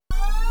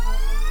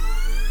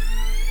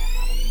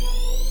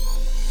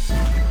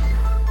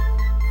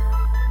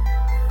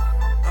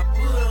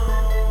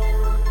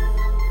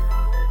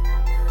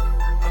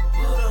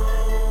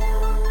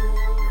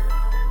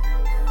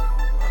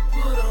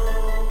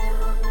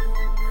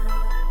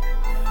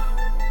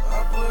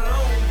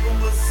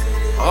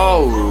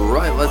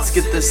let's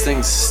get this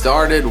thing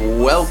started.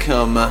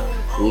 Welcome,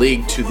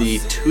 League, to the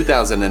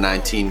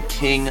 2019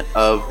 King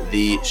of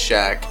the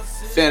Shack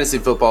Fantasy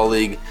Football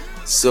League.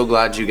 So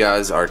glad you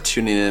guys are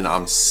tuning in.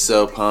 I'm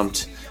so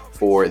pumped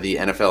for the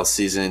NFL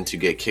season to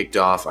get kicked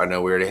off. I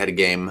know we already had a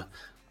game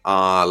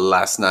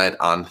last night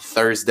on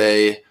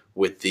Thursday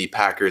with the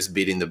Packers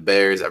beating the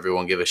Bears.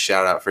 Everyone give a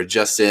shout out for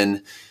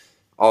Justin.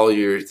 All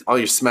your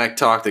smack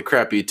talk, the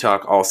crap you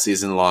talk all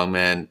season long,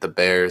 man. The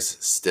Bears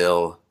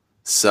still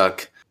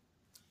suck.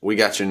 We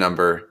got your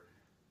number.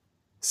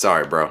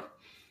 Sorry, bro.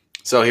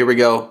 So here we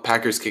go.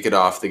 Packers kick it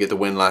off. They get the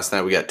win last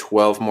night. We got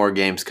 12 more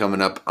games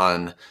coming up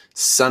on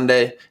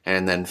Sunday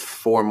and then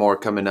 4 more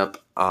coming up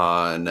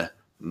on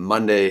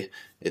Monday.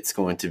 It's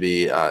going to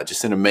be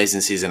just an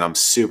amazing season. I'm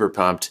super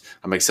pumped.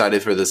 I'm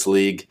excited for this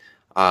league.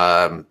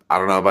 I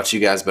don't know about you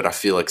guys, but I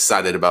feel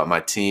excited about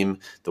my team,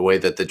 the way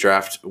that the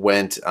draft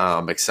went.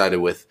 I'm excited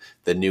with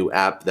the new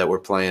app that we're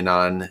playing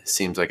on.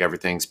 Seems like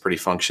everything's pretty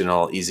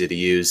functional, easy to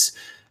use.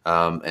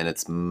 And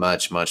it's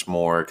much, much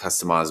more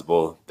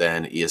customizable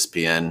than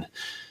ESPN.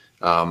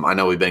 I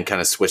know we've been kind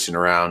of switching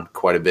around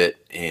quite a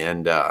bit,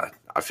 and I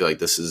feel like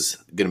this is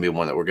going to be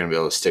one that we're going to be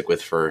able to stick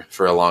with for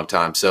a long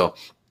time. So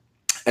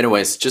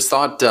anyways, just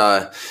thought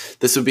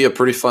this would be a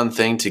pretty fun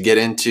thing to get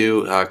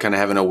into, kind of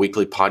having a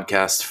weekly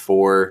podcast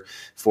for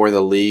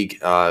the league,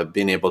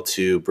 being able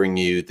to bring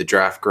you the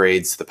draft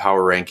grades, the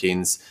power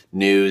rankings,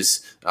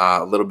 news,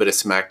 a little bit of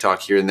smack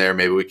talk here and there.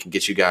 Maybe we can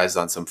get you guys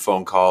on some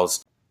phone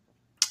calls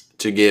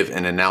to give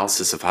an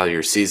analysis of how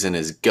your season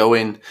is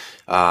going,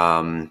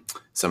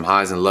 some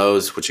highs and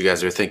lows, what you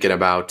guys are thinking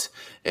about.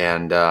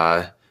 And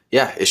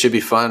yeah, it should be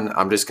fun.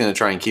 I'm just going to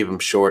try and keep them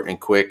short and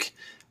quick,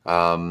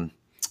 and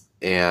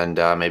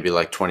maybe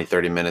like 20,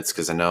 30 minutes,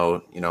 because I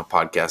know,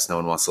 podcasts, no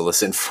one wants to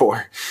listen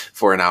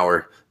for an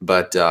hour.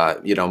 But,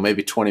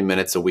 maybe 20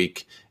 minutes a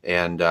week.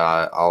 And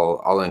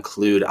I'll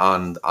include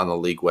on the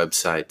league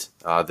website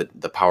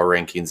the power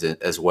rankings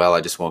as well. I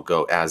just won't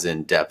go as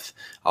in depth.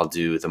 I'll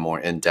do the more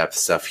in-depth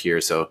stuff here,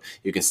 so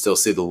you can still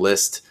see the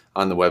list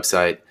on the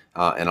website,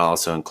 and I'll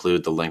also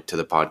include the link to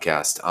the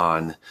podcast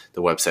on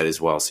the website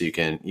as well, so you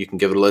can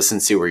give it a listen,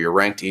 see where you're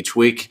ranked each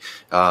week.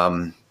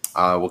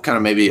 We'll kind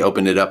of maybe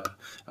open it up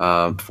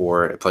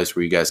for a place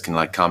where you guys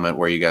can comment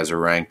where you guys are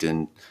ranked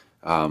and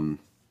kind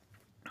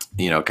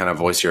of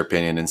voice your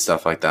opinion and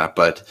stuff like that.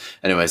 But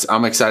anyways,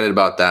 I'm excited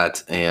about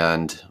that.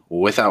 And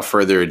without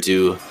further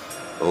ado,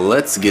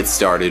 let's get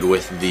started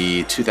with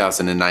the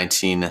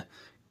 2019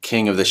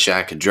 King of the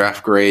Shack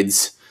draft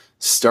grades,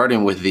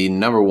 starting with the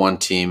number 1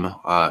 team.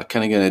 Kind of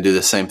going to do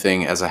the same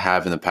thing as I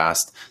have in the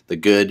past, the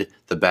good,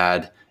 the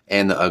bad,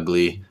 and the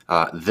ugly.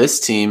 This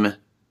team,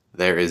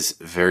 there is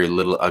very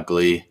little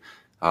ugly.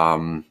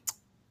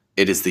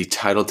 It is the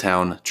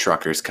Titletown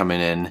Truckers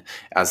coming in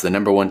as the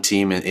number 1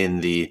 team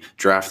in the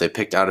draft. They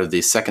picked out of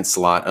the second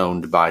slot,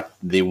 owned by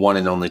the one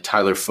and only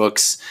Tyler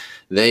Fuchs.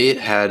 They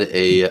had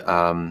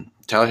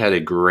Tyler had a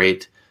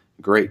great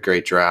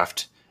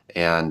draft,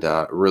 and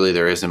really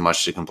there isn't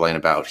much to complain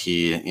about.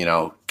 He,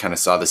 kind of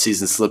saw the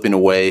season slipping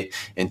away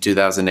in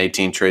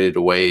 2018, traded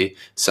away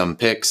some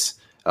picks,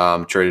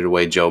 traded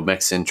away Joe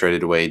Mixon,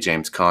 traded away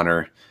James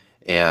Conner,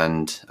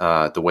 and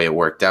the way it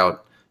worked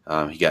out,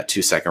 he got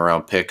 2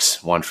 second-round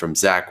picks, one from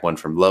Zach, one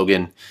from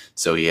Logan.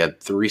 So he had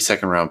 3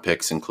 second-round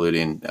picks,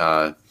 including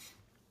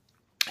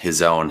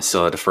his own.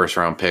 Still had a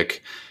first-round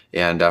pick.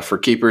 And for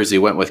keepers, he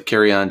went with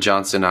Kerryon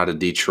Johnson out of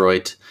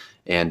Detroit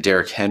and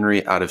Derrick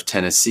Henry out of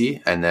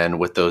Tennessee. And then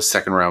with those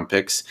second-round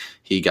picks,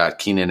 he got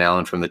Keenan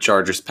Allen from the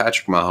Chargers,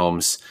 Patrick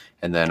Mahomes,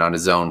 and then on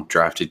his own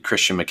drafted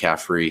Christian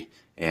McCaffrey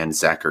and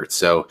Zach Ertz.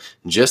 So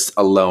just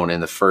alone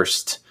in the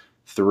first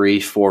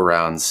 3-4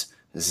 rounds,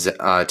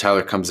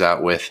 Tyler comes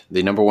out with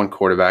the number 1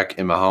 quarterback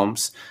in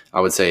Mahomes. I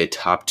would say a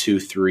top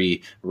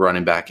 2-3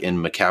 running back in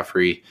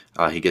McCaffrey.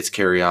 He gets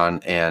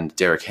Kerryon and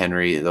Derrick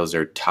Henry. Those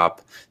are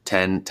top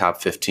 10,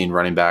 top 15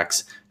 running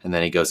backs. And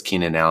then he goes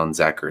Keenan Allen,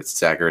 Zach Ertz.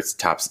 Zach Ertz,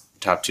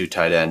 top 2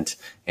 tight end.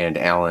 And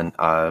Allen,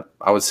 I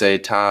would say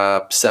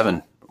top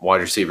 7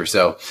 wide receiver.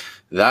 So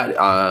that,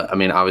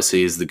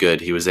 obviously is the good.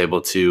 He was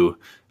able to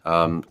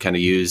kind of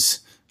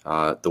use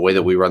the way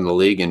that we run the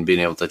league and being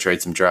able to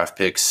trade some draft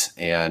picks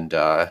and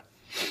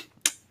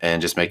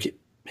just make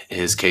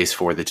his case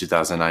for the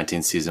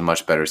 2019 season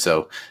much better.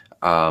 So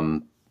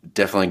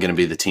definitely going to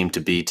be the team to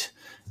beat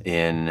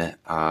in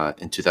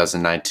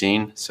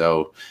 2019.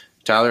 So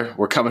Tyler,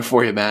 we're coming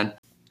for you, man.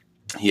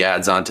 He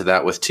adds on to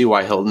that with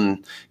T.Y.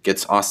 Hilton,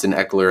 gets Austin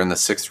Eckler in the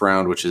 6th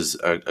round, which is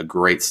a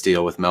great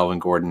steal with Melvin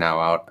Gordon now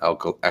out.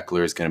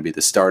 Eckler is going to be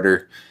the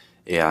starter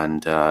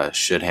and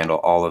should handle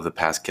all of the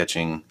pass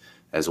catching,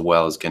 as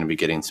well as going to be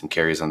getting some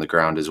carries on the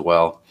ground as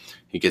well.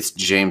 He gets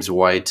James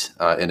White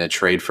in a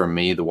trade from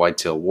me, the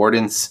Whitetail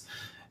Wardens,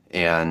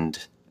 and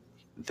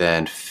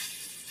then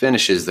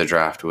finishes the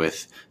draft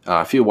with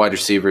a few wide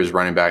receivers,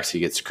 running backs. He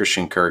gets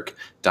Christian Kirk,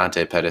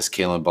 Dante Pettis,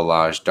 Kalen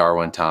Ballage,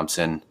 Darwin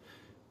Thompson,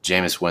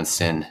 Jameis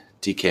Winston,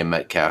 DK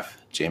Metcalf,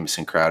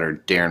 Jamison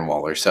Crowder, Darren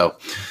Waller. So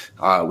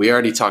we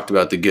already talked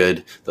about the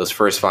good, those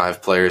first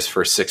 5 players,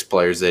 first 6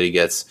 players that he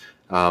gets.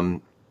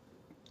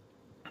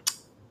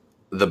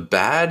 The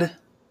bad,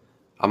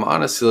 I'm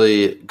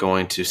honestly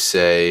going to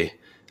say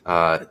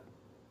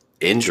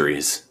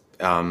injuries.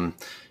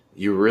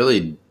 You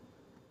really,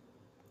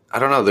 I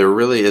don't know. There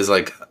really is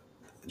like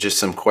just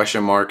some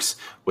question marks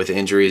with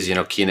injuries.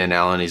 Keenan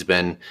Allen, he's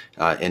been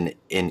an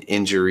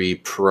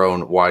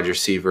injury-prone wide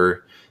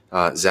receiver.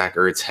 Zach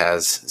Ertz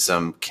has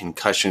some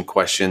concussion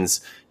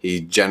questions. He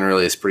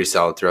generally is pretty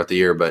solid throughout the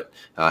year, but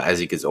as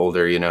he gets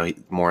older,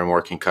 more and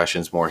more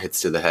concussions, more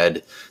hits to the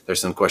head. There's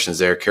some questions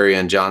there.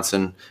 Kerryon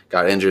Johnson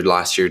got injured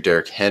last year.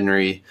 Derrick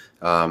Henry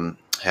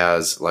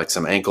has like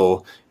some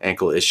ankle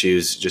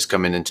issues just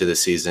coming into the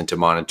season to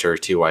monitor.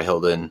 T.Y.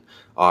 Hilton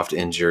oft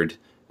injured.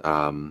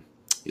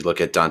 You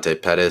look at Dante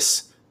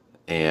Pettis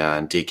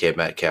and DK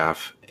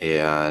Metcalf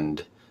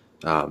and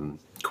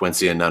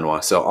Quincy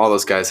Enunwa. So all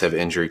those guys have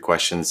injury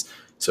questions.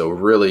 So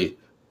really,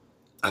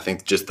 I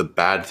think just the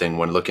bad thing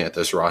when looking at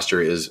this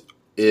roster is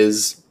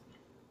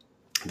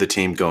the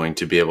team going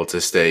to be able to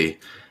stay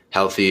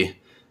healthy?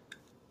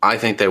 I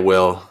think they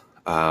will.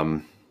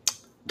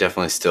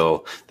 Definitely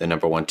still the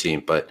number one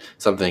team, but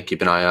something to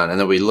keep an eye on. And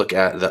then we look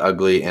at the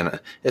ugly, and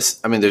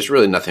there's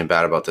really nothing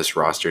bad about this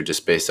roster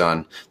just based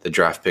on the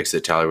draft picks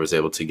that Tyler was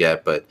able to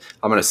get. But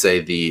I'm going to say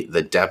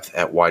the depth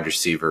at wide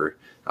receiver.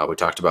 We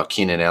talked about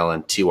Keenan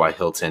Allen, T.Y.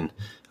 Hilton,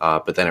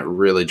 but then it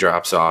really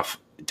drops off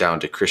down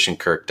to Christian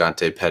Kirk,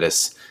 Dante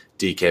Pettis,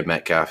 DK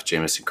Metcalf,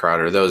 Jamison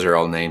Crowder. Those are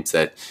all names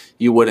that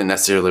you wouldn't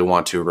necessarily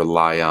want to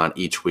rely on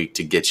each week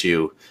to get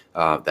you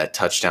that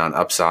touchdown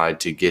upside,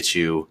 to get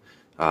you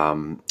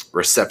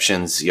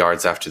receptions,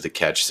 yards after the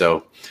catch.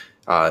 So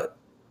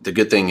the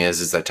good thing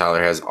is that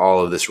Tyler has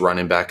all of this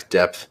running back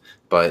depth,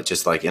 but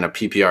just like in a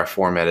PPR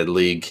formatted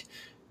league,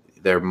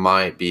 there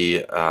might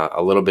be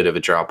a little bit of a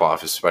drop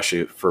off,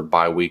 especially for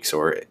bye weeks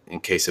or in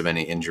case of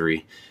any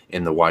injury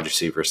in the wide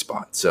receiver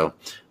spot. So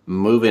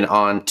moving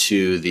on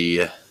to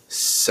the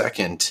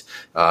second,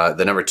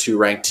 the number 2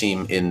 ranked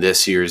team in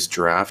this year's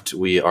draft,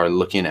 we are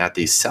looking at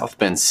the South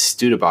Bend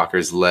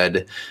Studebachers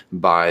led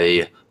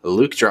by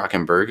Luke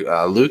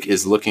Drachenberg. Luke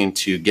is looking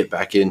to get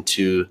back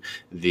into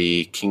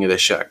the King of the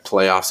Shack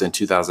playoffs in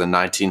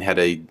 2019, had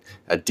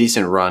a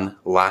decent run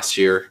last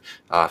year,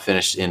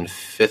 finished in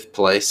 5th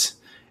place,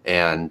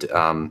 and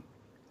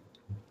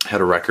had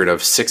a record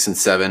of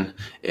 6-7,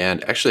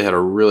 and actually had a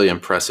really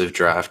impressive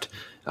draft,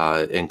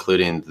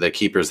 including the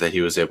keepers that he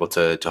was able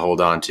to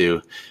hold on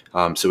to.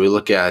 So we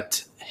look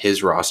at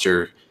his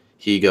roster.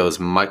 He goes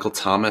Michael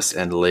Thomas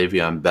and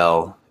Le'Veon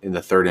Bell in the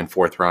 3rd and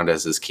 4th round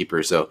as his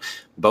keepers. So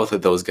both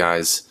of those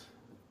guys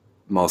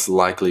most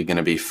likely going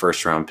to be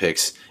first-round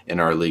picks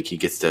in our league. He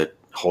gets to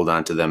hold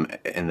on to them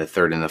in the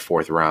 3rd and the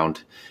 4th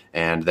round,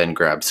 and then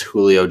grabs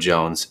Julio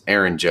Jones,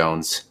 Aaron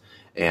Jones,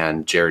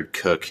 and Jared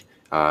Cook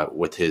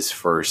with his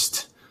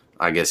first,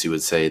 I guess you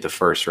would say, the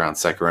 1st round,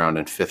 2nd round,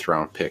 and 5th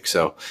round pick.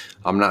 So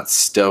I'm not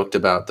stoked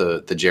about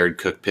the Jared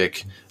Cook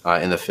pick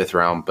in the 5th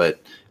round,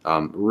 but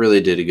really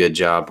did a good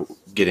job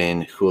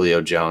getting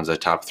Julio Jones, a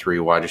top 3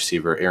 wide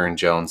receiver. Aaron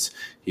Jones,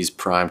 he's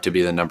primed to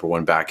be the number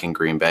 1 back in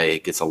Green Bay.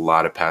 Gets a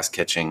lot of pass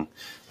catching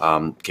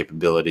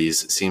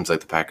capabilities. It seems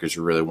like the Packers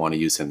really want to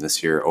use him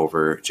this year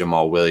over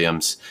Jamal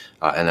Williams.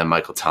 And then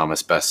Michael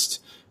Thomas,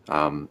 best,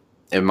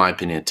 in my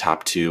opinion,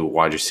 top 2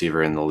 wide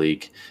receiver in the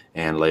league.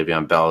 And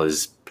Le'Veon Bell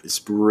is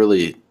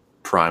really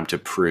primed to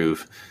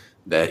prove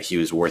that he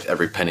was worth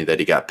every penny that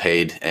he got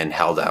paid and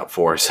held out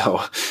for.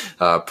 So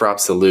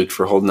props to Luke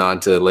for holding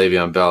on to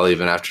Le'Veon Bell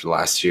even after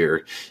last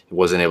year. He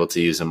wasn't able to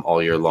use him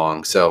all year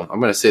long. So I'm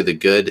going to say the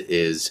good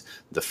is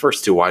the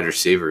first 2 wide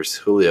receivers,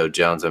 Julio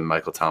Jones and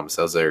Michael Thomas.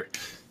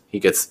 He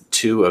gets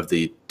 2 of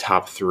the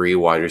top 3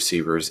 wide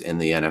receivers in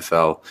the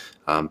NFL.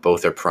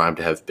 Both are primed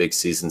to have big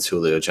seasons.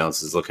 Julio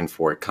Jones is looking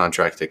for a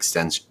contract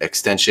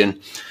extension,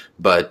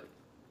 but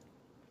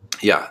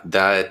yeah,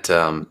 that's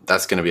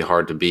going to be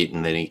hard to beat.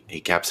 And then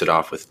he caps it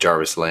off with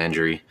Jarvis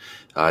Landry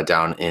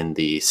down in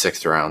the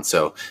 6th round.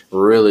 So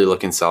really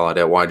looking solid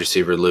at wide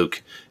receiver,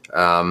 Luke.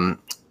 The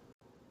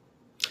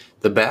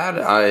bad,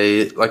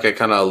 I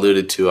kind of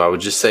alluded to, I would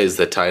just say is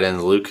the tight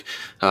ends. Luke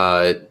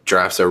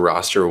drafts a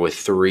roster with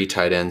 3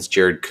 tight ends: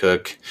 Jared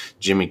Cook,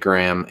 Jimmy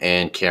Graham,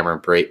 and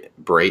Cameron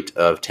Brate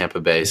of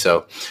Tampa Bay.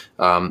 So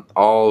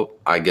all,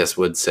 I guess,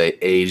 would say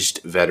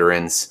aged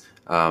veterans.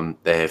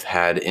 They have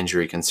had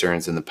injury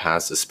concerns in the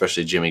past,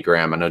 especially Jimmy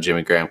Graham. I know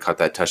Jimmy Graham caught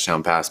that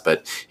touchdown pass,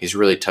 but he's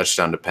really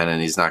touchdown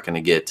dependent. He's not going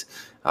to get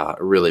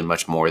really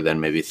much more than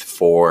maybe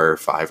 4 or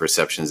 5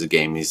 receptions a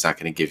game. He's not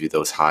going to give you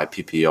those high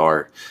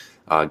PPR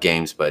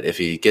games, but if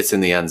he gets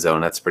in the end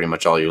zone, that's pretty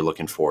much all you're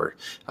looking for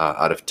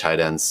out of tight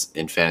ends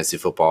in fantasy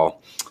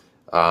football.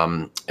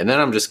 And then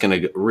I'm just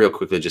going to real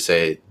quickly just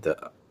say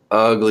the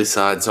ugly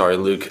side, sorry,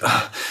 Luke,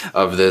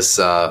 of this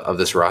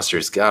roster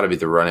has got to be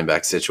the running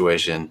back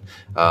situation.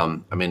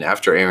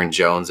 After Aaron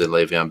Jones and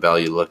Le'Veon Bell,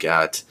 you look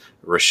at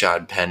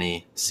Rashad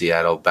Penny,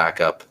 Seattle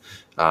backup,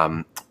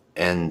 and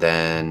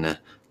then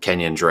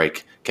Kenyon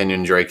Drake.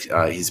 Kenyon Drake,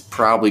 he's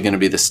probably going to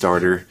be the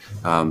starter,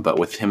 but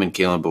with him and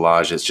Kalen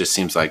Ballage, it just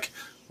seems like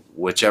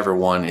whichever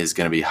one is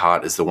going to be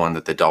hot is the one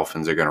that the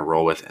Dolphins are going to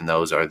roll with, and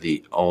those are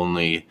the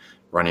only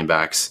running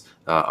backs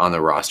on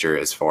the roster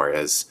as far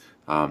as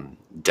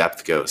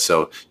depth goes.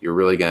 So you're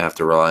really going to have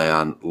to rely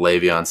on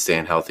Le'Veon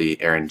staying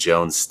healthy, Aaron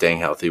Jones staying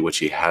healthy, which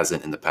he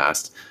hasn't in the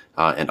past.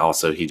 And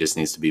also he just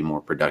needs to be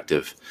more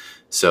productive.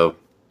 So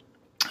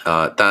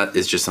that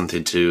is just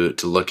something to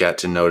look at,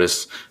 to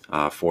notice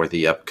for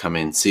the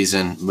upcoming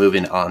season.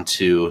 Moving on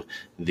to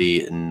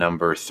the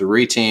number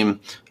 3 team.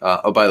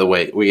 Oh, by the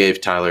way, we gave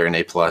Tyler an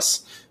A+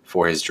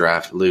 for his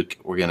draft. Luke,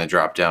 we're going to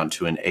drop down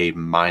to an A-.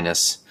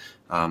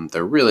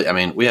 They're really, I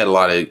mean, we had a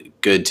lot of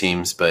good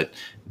teams, but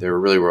there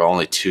really were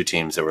only 2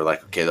 teams that were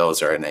like, okay,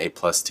 those are an A+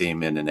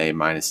 team and an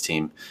A-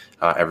 team.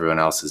 Everyone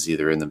else is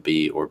either in the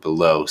B or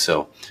below.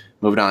 So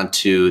moving on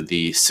to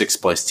the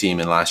 6th place team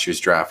in last year's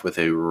draft with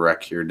a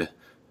record,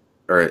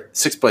 or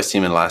 6th place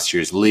team in last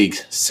year's league,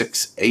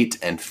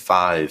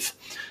 6-8-5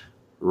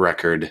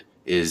 record,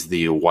 is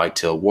the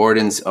Whitetail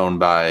Wardens, owned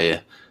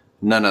by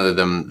none other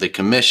than the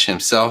commish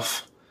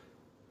himself.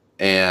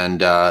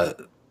 And man,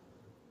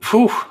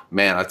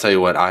 I'll tell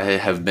you what, I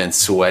have been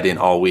sweating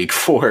all week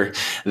for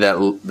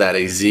that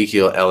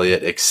Ezekiel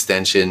Elliott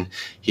extension.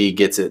 He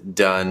gets it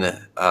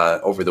done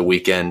over the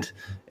weekend.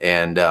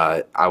 And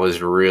I was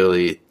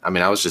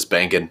just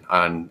banking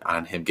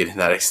on him getting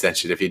that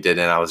extension. If he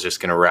didn't, I was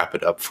just going to wrap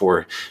it up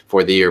for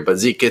the year. But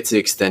Zeke gets the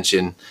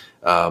extension.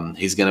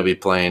 He's going to be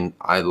playing.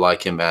 I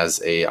like him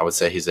as I would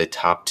say he's a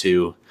top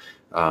 2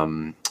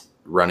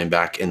 running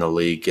back in the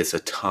league. Gets a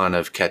ton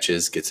of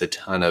catches, gets a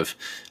ton of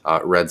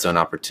red zone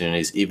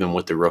opportunities. Even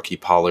with the rookie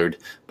Pollard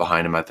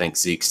behind him, I think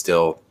Zeke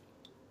still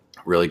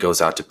really goes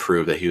out to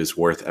prove that he was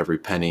worth every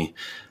penny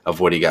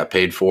of what he got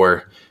paid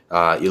for.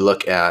 You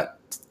look at,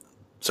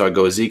 so I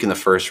go Zeke in the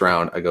 1st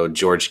round. I go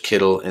George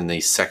Kittle in the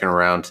 2nd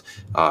round.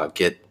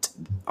 Get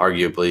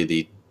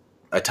arguably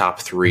a top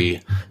 3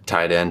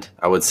 tight end,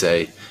 I would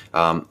say.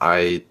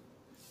 I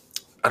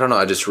don't know.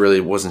 I just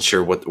really wasn't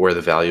sure where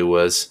the value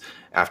was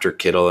after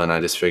Kittle, and I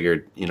just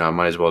figured, I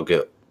might as well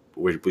get.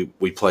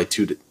 We play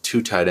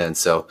two tight ends,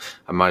 so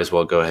I might as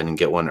well go ahead and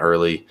get one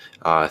early.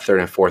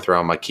 3rd and 4th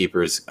round, my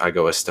keepers, I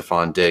go with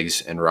Stephon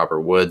Diggs and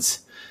Robert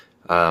Woods.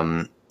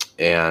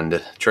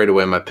 And trade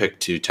away my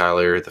pick to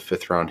Tyler. The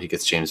 5th round, he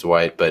gets James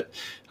White. But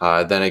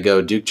then I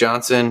go Duke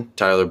Johnson,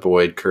 Tyler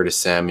Boyd, Curtis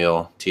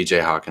Samuel,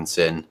 TJ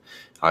Hawkinson.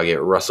 I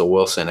get Russell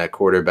Wilson at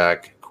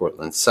quarterback,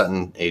 Cortland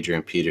Sutton,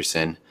 Adrian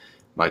Peterson,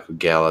 Michael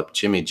Gallup,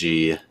 Jimmy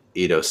G,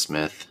 Ito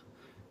Smith,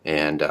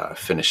 and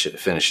finish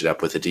it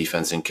up with a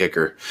defense and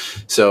kicker.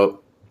 So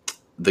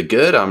the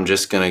good, I'm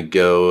just going to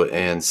go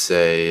and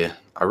say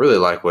I really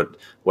like what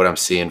I'm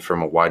seeing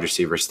from a wide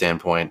receiver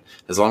standpoint.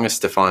 As long as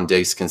Stephon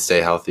Diggs can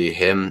stay healthy,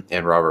 him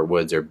and Robert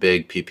Woods are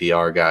big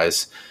PPR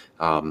guys,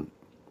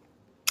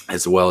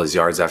 as well as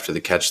yards after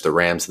the catch. The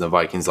Rams and the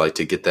Vikings like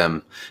to get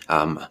them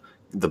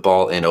the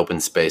ball in open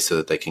space so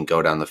that they can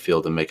go down the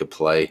field and make a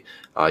play.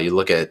 You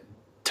look at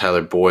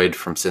Tyler Boyd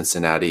from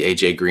Cincinnati.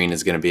 AJ Green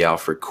is going to be out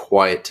for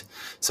quite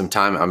some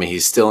time. I mean,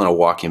 he's still in a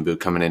walking boot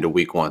coming into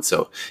week 1,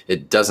 so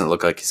it doesn't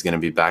look like he's going to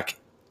be back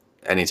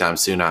anytime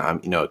soon.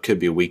 It could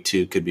be week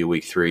 2, could be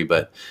week 3,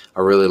 but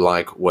I really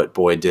like what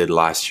Boyd did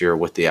last year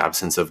with the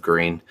absence of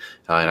Green,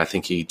 and I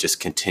think he just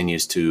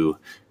continues to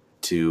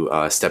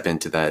step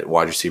into that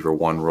wide receiver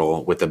 1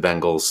 role with the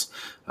Bengals.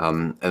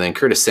 And then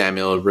Curtis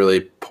Samuel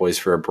really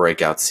poised for a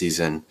breakout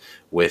season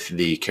with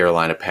the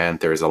Carolina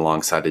Panthers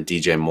alongside of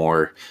DJ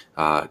Moore.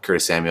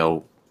 Curtis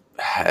Samuel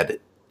had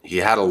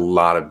a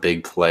lot of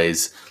big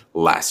plays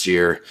last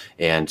year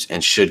and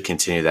should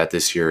continue that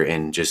this year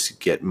and just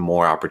get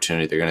more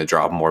opportunity. They're going to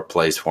drop more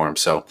plays for him.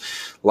 So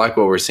like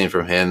what we're seeing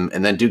from him.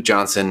 And then Duke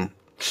Johnson,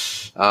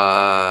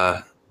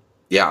 I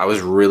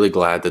was really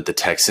glad that the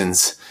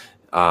Texans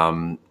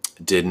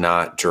did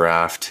not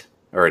draft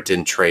or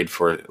didn't trade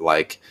for,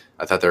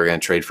 I thought they were going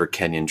to trade for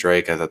Kenyon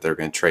Drake. I thought they were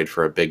going to trade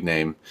for a big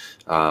name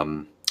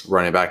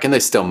running back, and they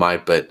still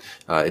might, but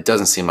it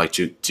doesn't seem like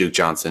Duke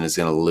Johnson is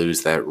going to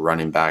lose that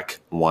running back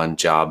 1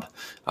 job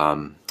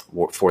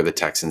for the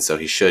Texans. So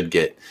he should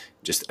get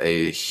just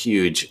a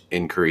huge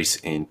increase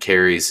in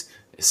carries.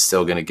 Is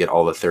still going to get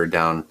all the 3rd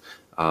down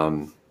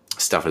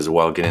stuff as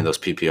well, getting those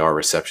PPR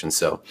receptions.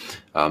 So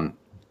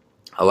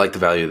I like the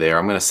value there.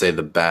 I'm going to say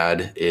the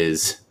bad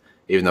is,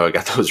 even though I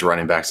got those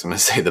running backs, I'm going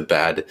to say the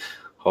bad,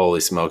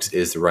 holy smokes,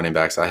 is the running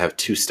backs. I have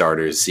 2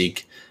 starters,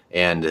 Zeke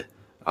and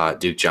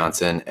Duke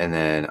Johnson, and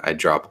then I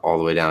drop all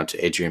the way down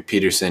to Adrian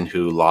Peterson,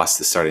 who lost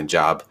the starting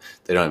job.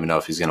 They don't even know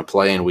if he's going to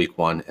play in week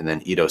 1, and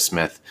then Ito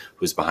Smith,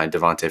 who's behind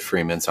Devontae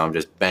Freeman. So I'm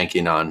just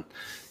banking on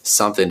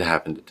something to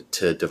happen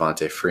to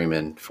Devontae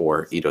Freeman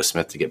for Ito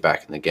Smith to get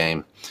back in the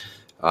game.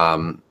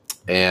 And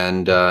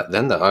then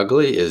the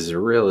ugly is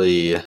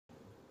really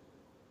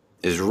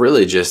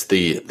just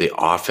the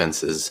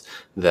offenses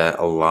that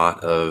a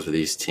lot of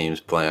these teams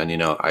play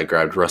on. I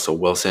grabbed Russell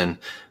Wilson,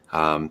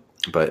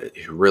 but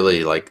he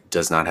really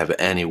does not have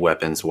any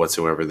weapons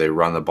whatsoever. They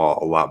run the ball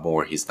a lot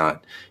more. He's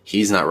not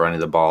running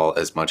the ball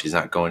as much. He's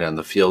not going down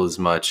the field as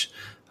much.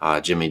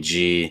 Jimmy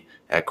G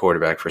at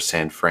quarterback for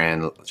San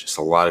Fran, just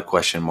a lot of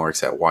question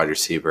marks at wide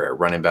receiver. At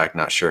running back,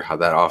 not sure how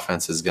that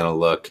offense is going to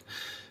look.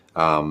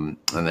 And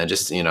then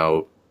just,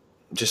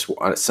 just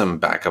some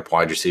backup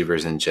wide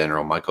receivers in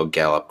general. Michael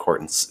Gallup,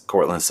 Cortland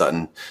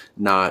Sutton.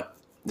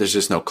 There's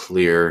just no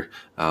clear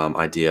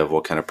idea of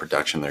what kind of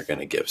production they're going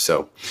to give.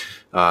 So,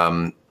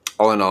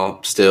 all in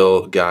all,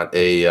 still got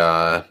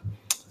a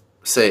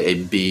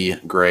B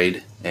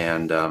grade,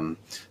 and then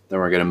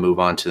we're going to move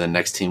on to the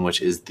next team,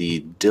 which is the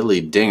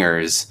Dilly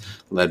Dingers,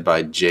 led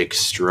by Jake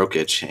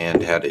Strokich,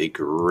 and had a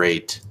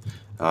great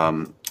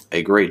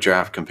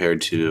draft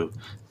compared to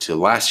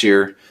last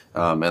year.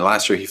 And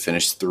last year he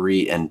finished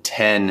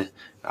 3-10,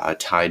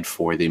 tied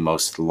for the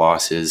most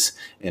losses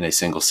in a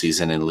single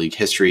season in league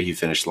history. He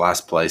finished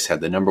last place,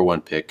 had the number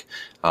 1 pick,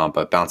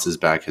 but bounces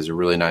back, has a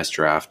really nice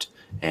draft,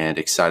 and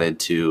excited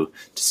to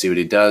see what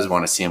he does.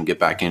 Want to see him get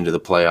back into the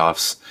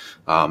playoffs.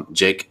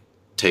 Jake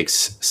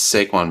takes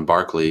Saquon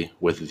Barkley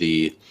with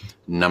the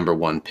number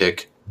 1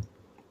 pick,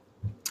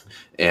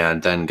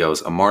 and then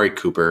goes Amari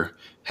Cooper,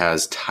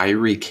 has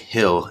Tyreek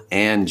Hill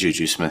and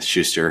Juju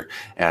Smith-Schuster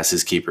as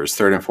his keepers,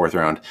 3rd and 4th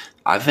round.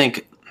 I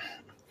think,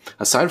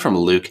 aside from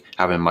Luke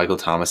having Michael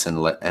Thomas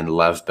and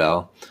Lev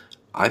Bell,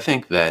 I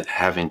think that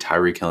having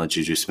Tyreek Hill and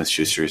Juju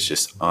Smith-Schuster is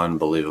just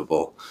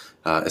unbelievable,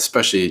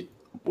 especially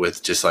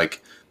with just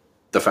like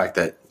the fact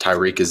that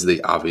Tyreek is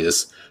the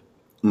obvious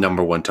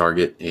number 1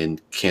 target in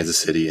Kansas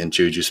City, and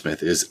Juju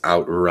Smith is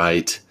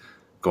outright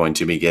going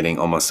to be getting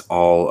almost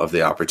all of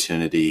the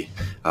opportunity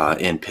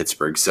in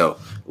Pittsburgh. So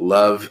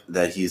love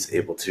that he's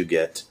able to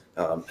get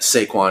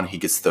Saquon. He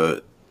gets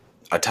a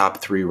top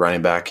 3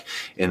 running back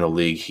in the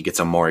league. He gets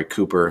Amari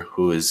Cooper,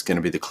 who is going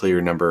to be the clear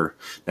number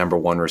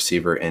 1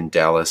 receiver in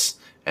Dallas,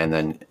 and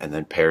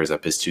then pairs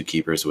up his 2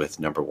 keepers with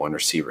number 1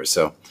 receivers.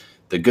 So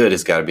the good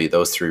has got to be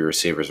those 3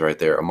 receivers right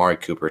there: Amari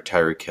Cooper,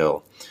 Tyreek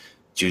Hill,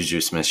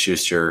 Juju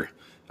Smith-Schuster.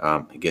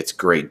 He gets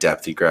great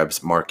depth. He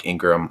grabs Mark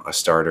Ingram, a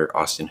starter,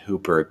 Austin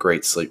Hooper, a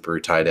great sleeper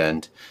tight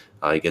end.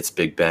 He gets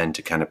Big Ben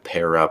to kind of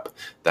pair up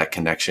that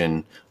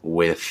connection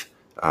with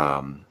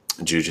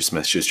Juju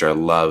Smith-Schuster. I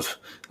love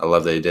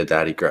that he did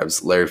that. He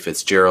grabs Larry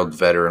Fitzgerald,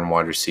 veteran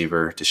wide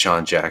receiver,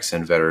 Deshaun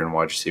Jackson, veteran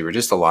wide receiver.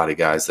 Just a lot of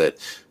guys that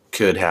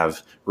could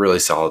have really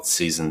solid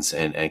seasons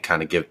and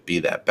kind of be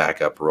that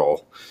backup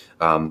role.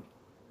 I'm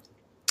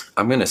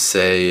gonna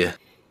say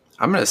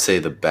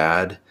the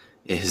bad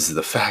is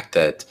the fact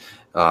that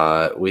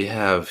we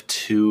have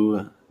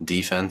 2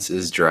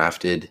 defenses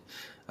drafted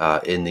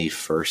in the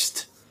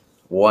first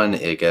one,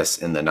 I guess,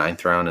 in the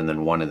 9th round, and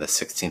then one in the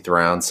 16th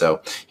round.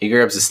 So he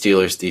grabs the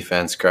Steelers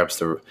defense, grabs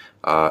the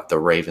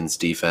Ravens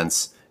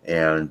defense,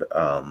 and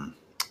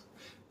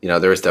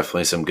there is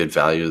definitely some good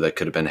value that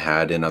could have been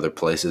had in other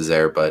places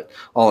there. But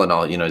all in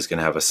all, he's going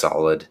to have a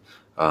solid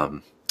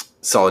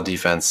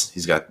defense.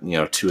 He's got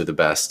 2 of the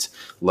best.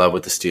 Love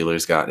what the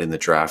Steelers got in the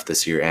draft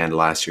this year and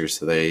last year,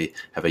 so they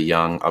have a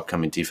young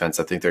upcoming defense.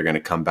 I think they're going to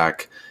come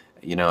back.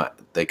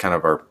 They kind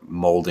of are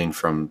molding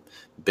from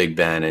Big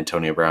Ben,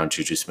 Antonio Brown,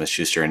 Juju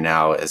Smith-Schuster, and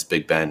now as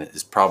Big Ben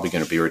is probably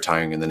going to be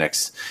retiring in the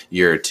next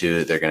year or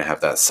 2, they're going to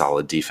have that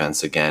solid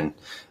defense again,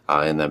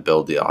 and then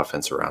build the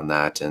offense around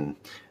that. And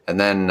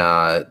then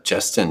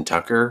Justin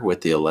Tucker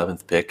with the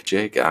 11th pick,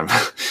 Jake. I'm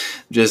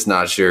just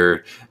not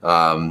sure.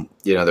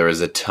 There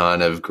was a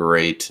ton of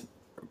great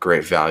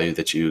value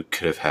that you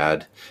could have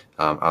had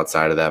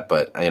outside of that,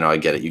 but I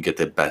get it. You get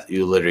the best.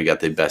 You literally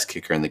got the best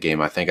kicker in the game.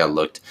 I think I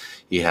looked.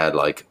 He had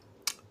like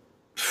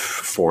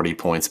 40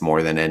 points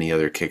more than any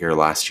other kicker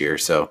last year.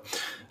 So,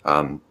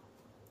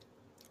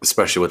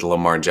 especially with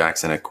Lamar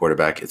Jackson at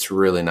quarterback, it's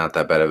really not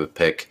that bad of a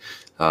pick.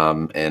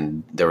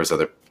 And there was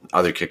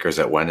other kickers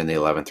that went in the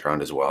 11th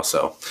round as well.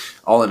 So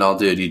all in all,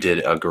 dude, you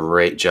did a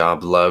great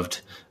job.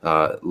 Loved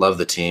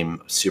the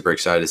team. Super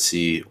excited to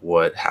see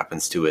what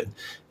happens to it,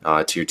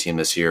 to your team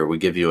this year. We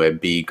give you a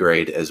B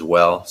grade as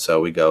well. So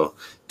we go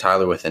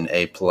Tyler with an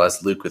A+,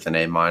 Luke with an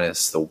A-,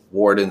 the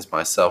Wardens,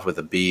 myself with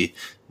a B,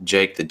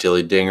 Jake, the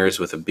Dilly Dingers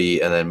with a B,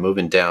 and then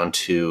moving down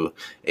to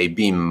a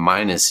B-,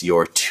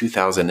 your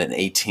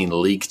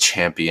 2018 league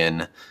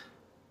champion,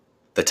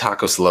 the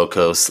Tacos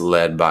Locos,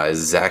 led by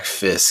Zach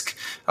Fisk.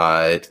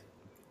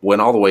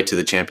 Went all the way to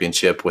the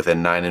championship with a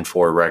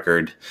 9-4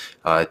 record.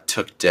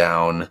 Took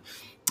down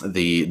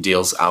the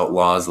Deals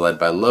Outlaws, led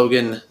by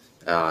Logan,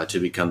 to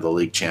become the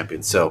league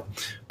champion. So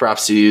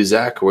props to you,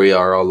 Zach. We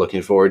are all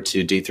looking forward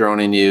to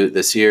dethroning you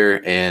this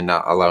year and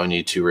allowing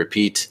you to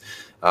repeat.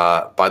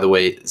 By the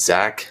way,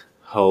 Zach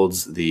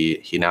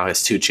he now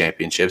has 2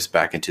 championships,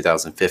 back in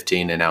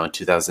 2015 and now in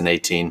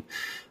 2018.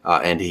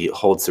 And he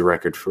holds the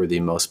record for the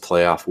most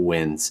playoff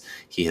wins.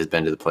 He has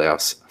been to the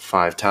playoffs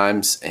 5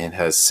 times and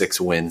has 6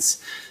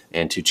 wins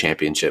and 2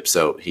 championships.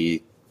 So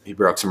he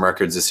broke some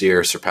records this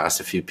year,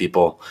 surpassed a few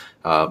people,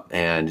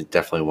 and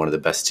definitely one of the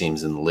best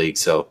teams in the league.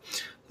 So,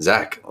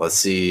 Zach, let's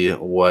see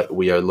what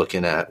we are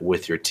looking at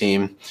with your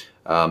team.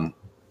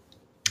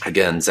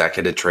 Again, Zach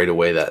had to trade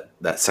away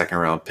that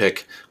second-round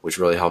pick, which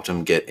really helped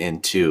him get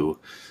into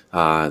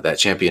that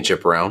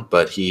championship round.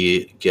 But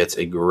he gets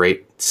a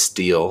great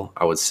steal,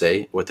 I would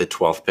say, with the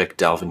 12th pick,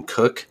 Dalvin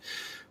Cook,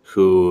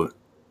 who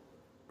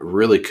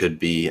really could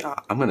be,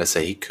 I'm going to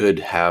say he could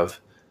have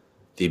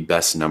the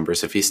best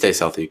numbers. If he stays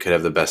healthy, he could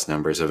have the best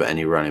numbers of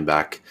any running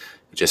back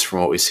just from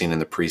what we've seen in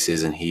the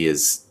preseason, he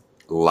is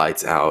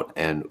lights out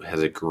and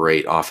has a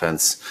great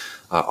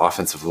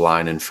offensive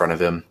line in front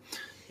of him.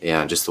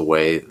 And just the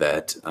way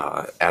that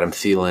Adam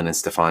Thielen and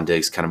Stephon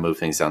Diggs kind of move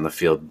things down the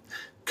field,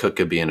 Cook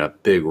could be in a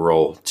big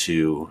role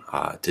to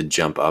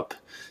jump up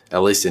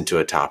at least into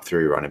a top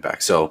 3 running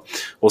back. So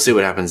we'll see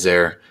what happens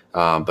there.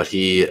 But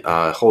he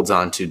holds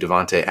on to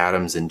Davante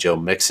Adams and Joe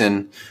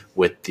Mixon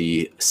with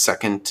the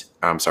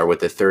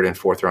third and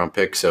fourth round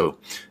pick. So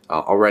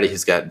already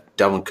he's got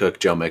Dalvin Cook,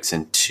 Joe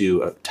Mixon,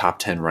 2 top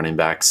 10 running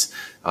backs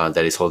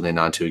that he's holding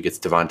on to. He gets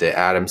Davante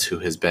Adams, who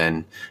has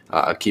been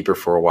a keeper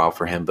for a while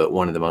for him, but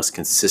one of the most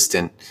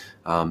consistent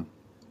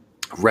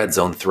red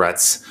zone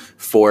threats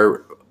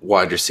for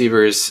wide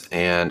receivers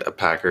and a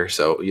Packer.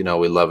 So,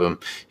 we love him.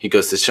 He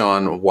goes to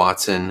Sean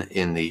Watson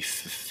in the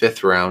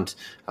 5th round,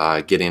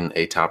 getting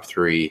a top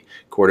 3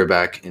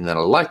 quarterback. And then I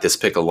like this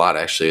pick a lot,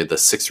 actually. The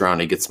 6th round,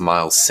 he gets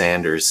Miles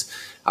Sanders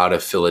out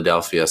of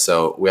Philadelphia.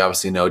 So we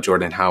obviously know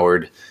Jordan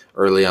Howard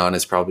early on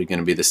is probably going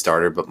to be the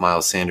starter, but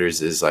Miles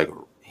Sanders is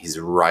he's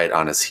right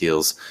on his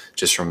heels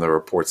just from the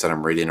reports that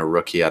I'm reading. A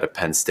rookie out of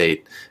Penn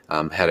State,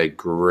 had a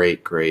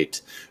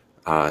great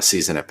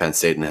season at Penn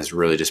State and has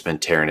really just been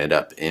tearing it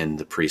up in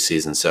the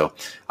preseason. So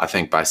I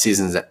think by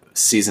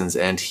season's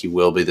end, he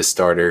will be the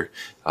starter.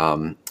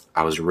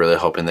 I was really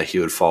hoping that he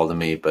would fall to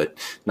me, but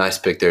nice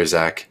pick there,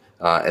 Zach.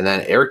 And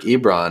then Eric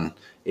Ebron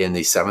in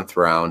the 7th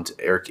round.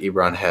 Eric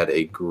Ebron had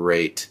a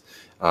great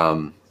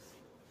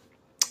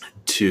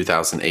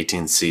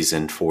 2018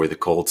 season for the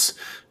Colts.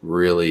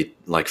 Really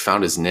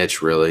found his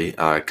niche, really,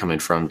 coming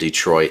from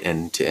Detroit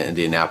into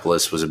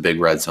Indianapolis, was a big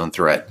red zone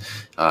threat.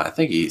 I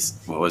think he's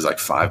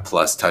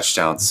 5+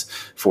 touchdowns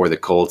for the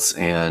Colts,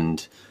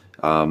 and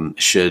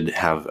should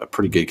have a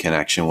pretty good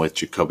connection with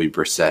Jacoby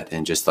Brissett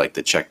and just the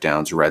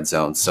checkdowns, red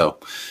zone. So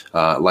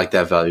like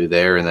that value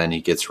there. And then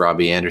he gets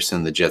Robbie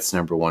Anderson, the Jets'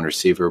 number 1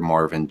 receiver,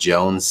 Marvin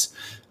Jones,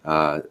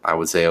 I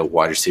would say a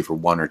wide receiver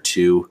 1 or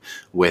 2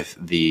 with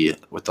the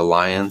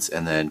Lions,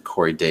 and then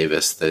Corey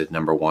Davis, the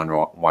number 1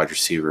 wide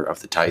receiver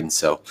of the Titans.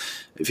 So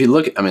if you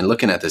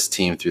looking at this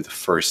team through the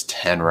first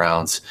 10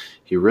 rounds,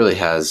 he really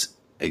has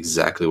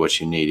exactly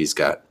what you need. He's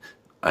got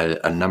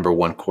a number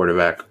 1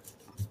 quarterback.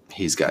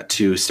 He's got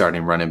 2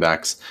 starting running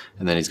backs,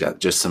 and then he's got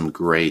just some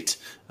great,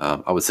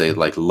 I would say,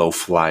 low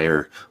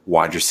flyer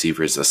wide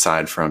receivers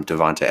aside from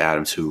Davante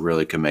Adams, who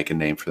really can make a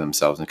name for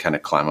themselves and kind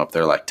of climb up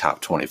there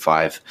top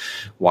 25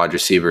 wide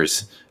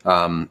receivers.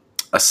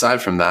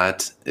 Aside from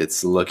that,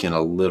 it's looking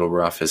a little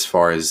rough as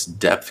far as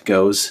depth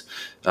goes.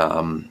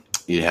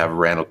 You have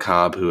Randall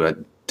Cobb, who I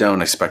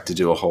don't expect to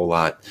do a whole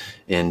lot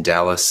in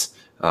Dallas.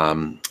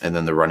 And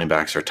then the running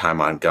backs are Ty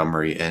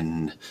Montgomery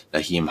and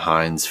Nyheim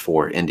Hines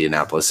for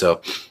Indianapolis.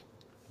 So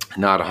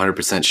not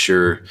 100%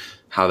 sure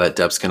how that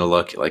depth's going to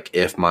look,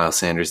 if Miles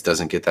Sanders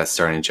doesn't get that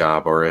starting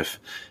job, or if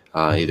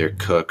either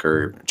Cook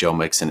or Joe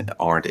Mixon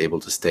aren't able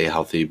to stay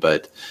healthy.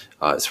 But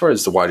as far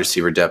as the wide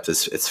receiver depth,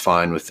 it's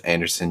fine with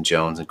Anderson,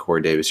 Jones, and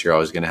Corey Davis. You're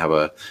always going to have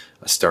a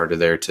starter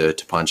there to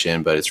punch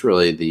in, but it's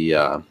really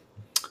the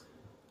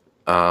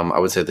I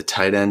would say the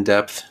tight end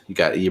depth. You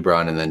got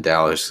Ebron and then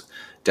Dallas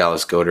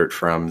Goedert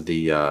from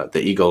the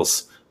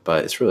Eagles,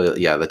 but it's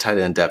really the tight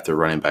end depth or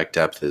running back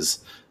depth is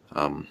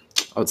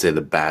I would say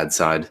the bad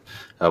side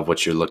of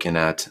what you're looking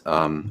at.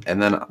 And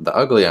then the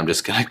ugly, I'm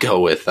just going to go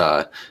with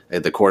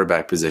the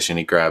quarterback position.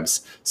 He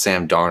grabs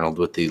Sam Darnold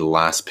with the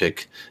last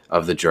pick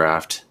of the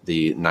draft,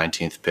 the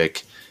 19th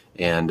pick.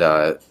 And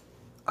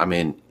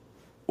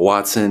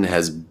Watson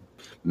has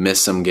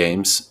missed some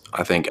games,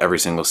 I think, every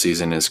single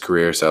season in his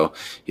career. So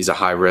he's a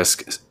high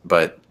risk,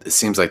 but it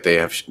seems like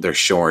they're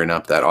shoring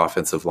up that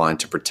offensive line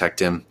to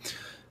protect him,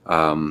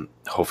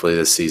 hopefully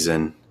this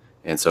season.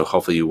 And so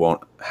hopefully you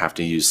won't have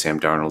to use Sam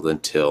Darnold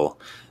until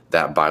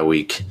that bye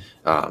week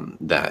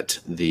that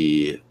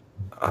the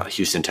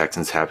Houston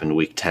Texans have in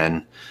week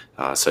 10.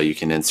 So you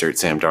can insert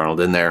Sam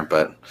Darnold in there.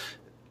 But,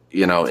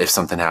 if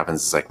something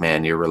happens, it's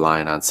man, you're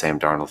relying on Sam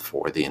Darnold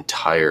for the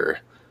entire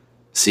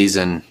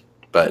season.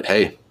 But,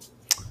 hey,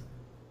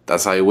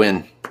 that's how you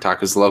win.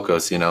 Tacos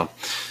Locos, You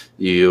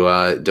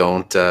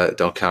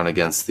don't count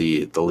against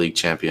the league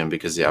champion,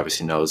 because he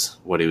obviously knows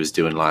what he was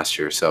doing last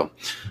year. So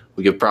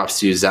we give props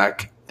to you,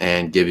 Zach,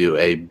 and give you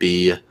a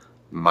B-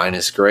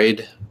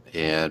 grade.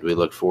 And we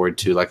look forward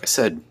to, like I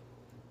said,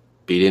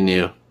 beating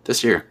you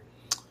this year.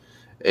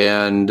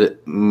 And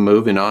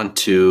moving on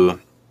to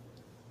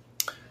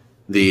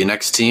the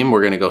next team,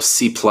 we're going to go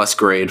C+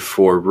 grade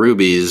for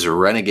Ruby's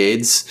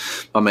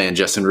Renegades. My man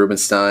Justin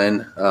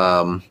Rubenstein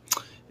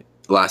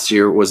last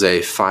year was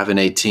a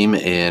 5-8 team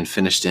and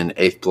finished in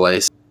 8th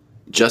place.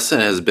 Justin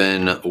has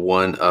been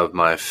one of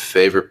my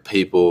favorite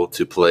people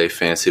to play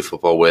fantasy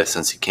football with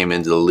since he came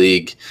into the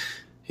league.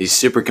 He's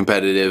super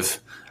competitive.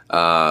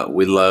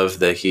 We love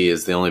that he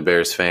is the only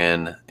Bears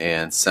fan,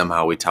 and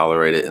somehow we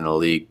tolerate it in the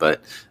league.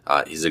 But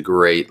he's a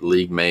great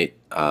league mate,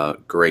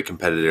 great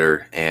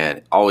competitor,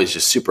 and always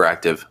just super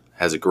active,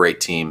 has a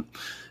great team.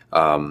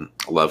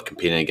 Love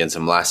competing against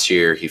him. Last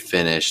year, he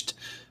finished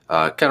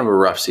kind of a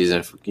rough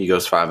season. He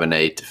goes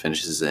 5-8,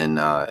 finishes in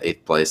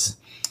 8th place.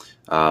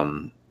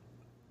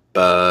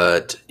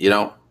 But,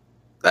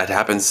 that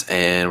happens,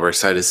 and we're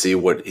excited to see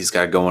what he's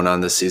got going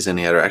on this season.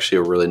 He had actually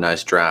a really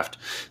nice draft.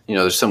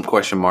 There's some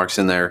question marks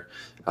in there,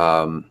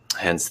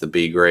 hence the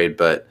B grade,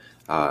 but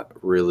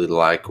really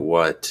like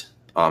what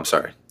 – oh, I'm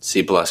sorry,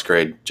 C+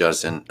 grade,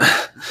 Justin.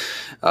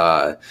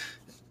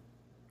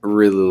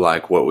 Really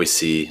like what we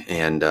see,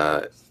 and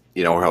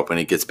we're hoping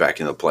he gets back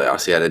into the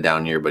playoffs. He had a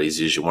down year, but he's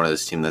usually one of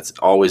those teams that's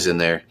always in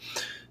there.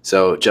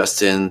 So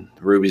Justin,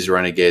 Ruby's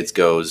Renegades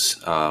goes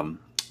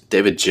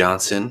David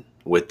Johnson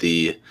with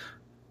the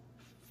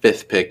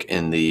 5th pick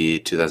in the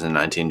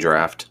 2019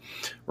 draft,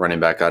 running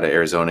back out of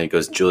Arizona. He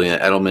goes Julian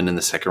Edelman in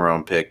the 2nd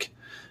round pick.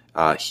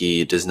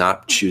 He does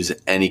not choose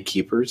any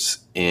keepers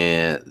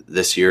in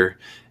this year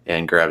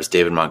and grabs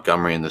David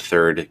Montgomery in the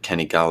 3rd,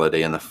 Kenny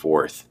Galladay in the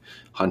 4th,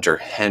 Hunter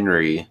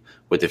Henry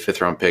with the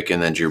 5th round pick,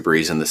 and then Drew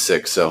Brees in the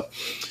 6th. So,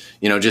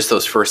 just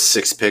those first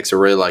 6 picks, I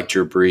really like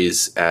Drew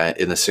Brees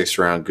in the 6th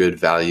round. Good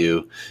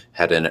value.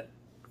 Had an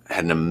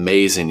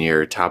amazing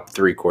year. Top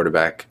 3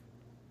 quarterback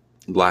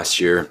last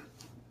year.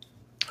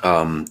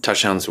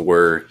 Touchdowns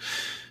were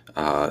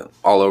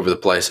all over the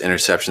place.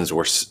 Interceptions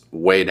were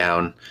way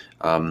down.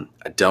 I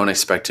don't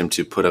expect him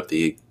to put up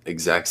the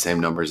exact same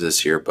numbers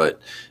this year, but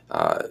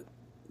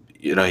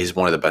he's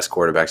one of the best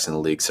quarterbacks in the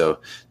league. So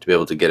to be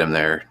able to get him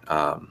there,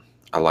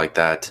 I like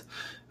that.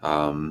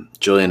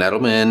 Julian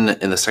Edelman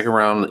in the 2nd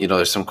round,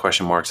 there's some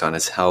question marks on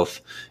his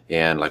health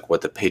and like what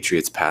the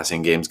Patriots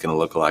passing game is going to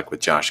look like with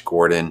Josh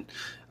Gordon,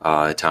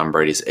 Tom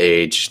Brady's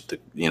age,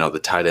 the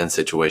tight end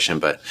situation.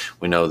 But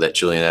we know that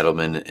Julian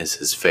Edelman is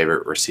his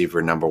favorite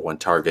receiver, number 1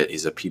 target.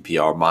 He's a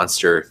PPR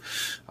monster.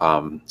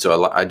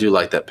 So I do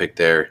like that pick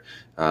there.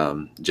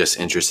 Just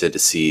interested to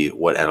see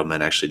what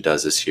Edelman actually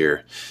does this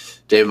year.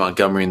 David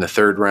Montgomery in the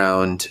 3rd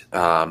round.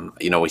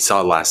 We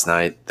saw last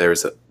night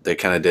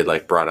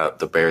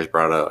the Bears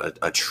brought out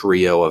a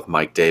trio of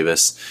Mike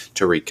Davis,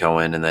 Tariq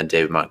Cohen, and then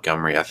David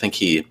Montgomery. I think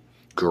he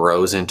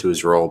grows into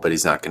his role, but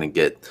he's not going to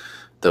get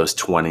those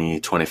 20,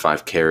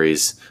 25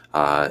 carries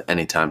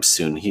anytime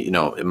soon.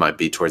 It might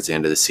be towards the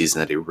end of the season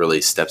that he really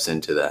steps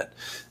into that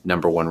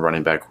number 1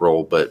 running back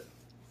role. But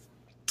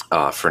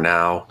for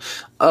now,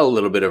 a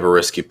little bit of a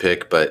risky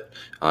pick, but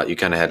you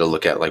kind of had to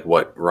look at like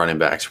what running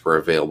backs were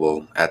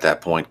available at that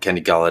point.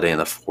 Kenny Galladay in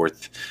the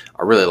 4th.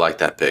 I really like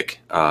that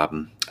pick.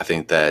 I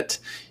think that,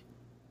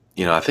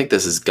 I think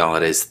this is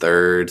Galladay's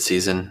 3rd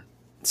season,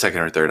 2nd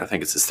or 3rd. I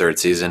think it's his 3rd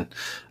season.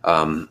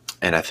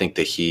 And I think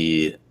that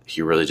he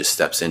really just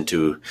steps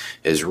into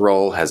his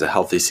role, has a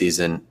healthy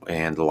season,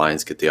 and the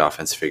Lions get the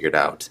offense figured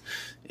out.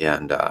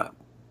 And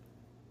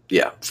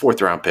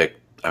 4th round pick.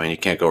 I mean, you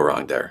can't go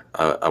wrong there.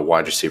 A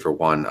wide receiver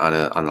 1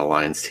 on the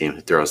Lions team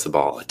who throws the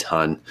ball a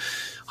ton.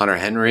 Hunter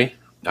Henry,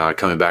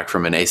 coming back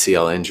from an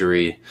ACL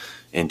injury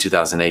in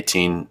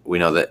 2018. We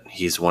know that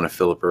he's one of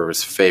Philip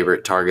Rivers'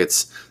 favorite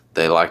targets.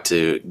 They like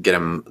to get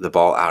him the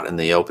ball out in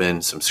the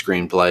open, some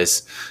screen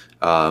plays,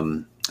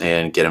 and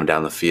get him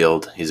down the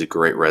field. He's a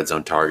great red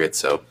zone target.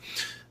 So,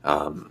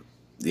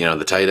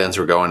 the tight ends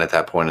were going at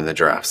that point in the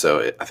draft.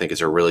 So I think it's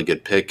a really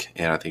good pick,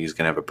 and I think he's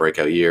going to have a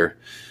breakout year.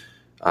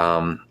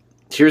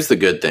 Here's the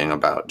good thing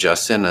about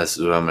Justin, as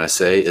what I'm going to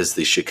say, is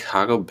the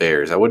Chicago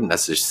Bears. I wouldn't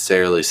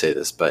necessarily say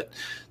this, but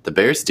the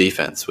Bears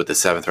defense with the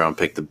 7th round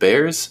pick, the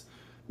Bears,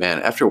 man,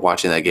 after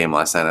watching that game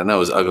last night, I know it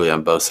was ugly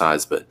on both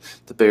sides, but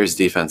the Bears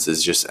defense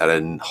is just at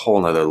a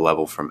whole nother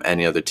level from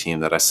any other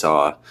team that I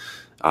saw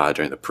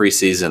during the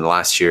preseason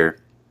last year.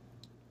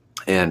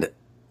 And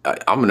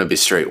I'm going to be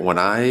straight. When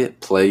I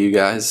play you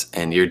guys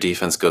and your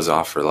defense goes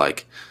off for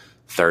like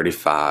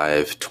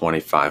 35,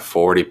 25,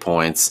 40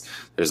 points,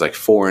 there's like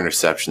 4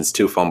 interceptions,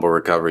 2 fumble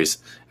recoveries,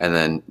 and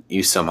then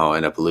you somehow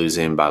end up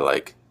losing by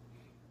like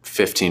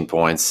 15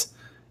 points,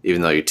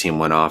 even though your team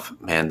went off,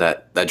 man,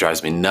 that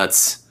drives me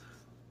nuts.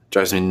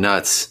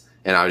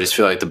 And I just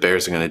feel like the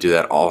Bears are going to do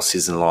that all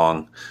season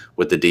long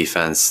with the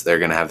defense. They're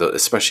going to have,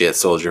 especially at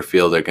Soldier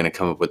Field, they're going to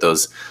come up with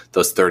those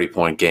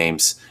 30-point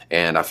games.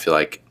 And I feel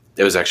like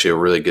it was actually a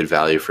really good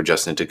value for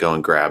Justin to go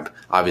and grab,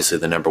 obviously,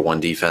 the number 1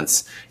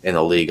 defense in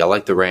the league. I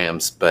like the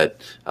Rams, but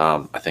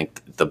I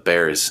think the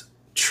Bears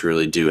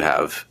truly do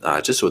have,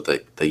 just with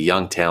the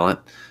young talent,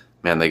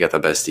 man, they got the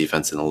best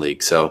defense in the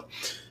league. So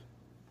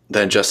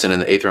then Justin in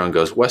the 8th round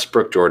goes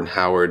Westbrook, Jordan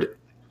Howard,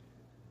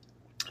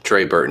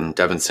 Trey Burton,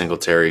 Devin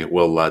Singletary,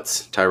 Will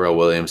Lutz, Tyrell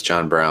Williams,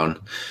 John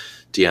Brown,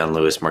 Deion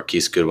Lewis,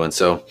 Marquise Goodwin.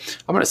 So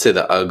I'm going to say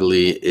the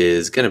ugly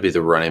is going to be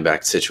the running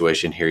back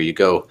situation here. You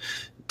go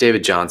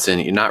David Johnson.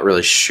 You're not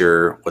really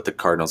sure what the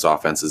Cardinals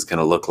offense is going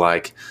to look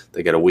like.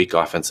 They got a weak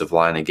offensive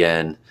line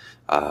again.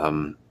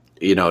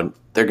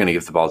 They're going to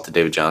give the ball to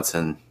David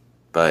Johnson,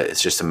 but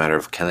it's just a matter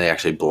of, can they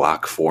actually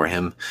block for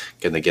him?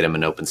 Can they get him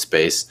in open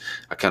space?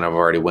 I kind of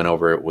already went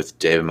over it with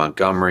David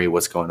Montgomery,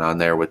 what's going on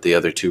there with the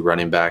other 2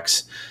 running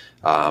backs.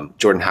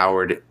 Jordan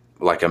Howard,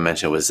 like I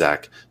mentioned with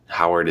Zach,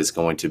 Howard is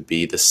going to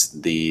be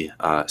the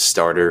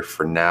starter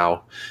for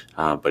now,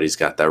 but he's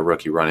got that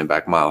rookie running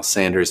back Miles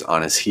Sanders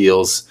on his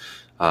heels.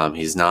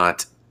 He's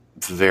not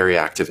very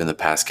active in the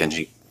pass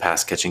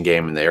pass catching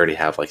game, and they already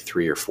have like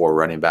 3 or 4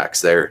 running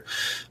backs there.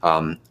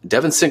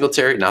 Devin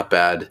Singletary, not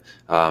bad.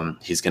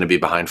 He's going to be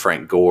behind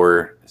Frank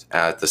Gore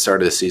at the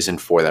start of the season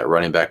for that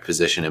running back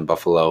position in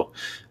Buffalo.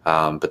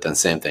 But then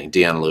same thing,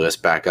 Deion Lewis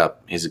back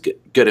up. He's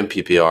good in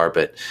PPR,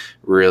 but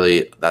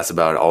really that's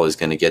about all he's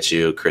going to get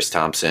you. Chris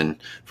Thompson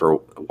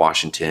for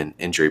Washington,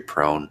 injury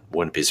prone.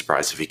 Wouldn't be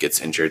surprised if he gets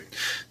injured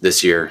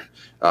this year.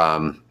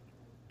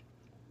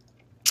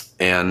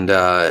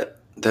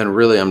 Then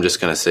really I'm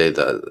just going to say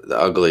the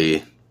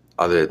ugly,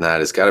 other than that,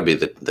 it's got to be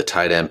the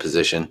tight end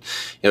position.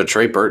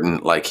 Trey Burton,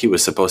 like he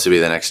was supposed to be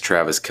the next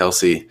Travis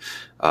Kelce,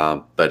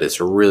 but it's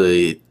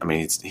really, I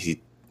mean,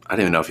 I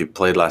don't even know if he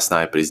played last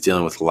night, but he's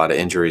dealing with a lot of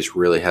injuries.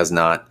 Really has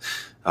not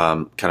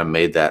kind of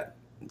made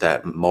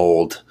that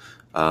mold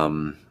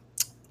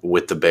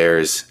with the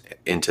Bears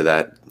into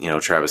that,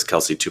 Travis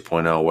Kelce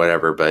 2.0,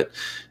 whatever. But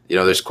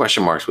there's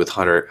question marks with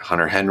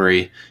Hunter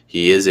Henry.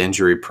 He is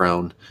injury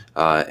prone,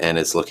 and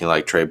it's looking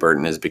like Trey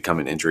Burton is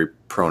becoming injury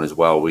prone as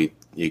well.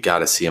 You got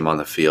to see him on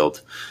the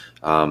field.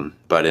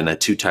 But in a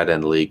 2 tight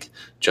end league,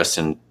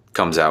 Justin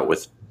comes out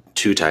with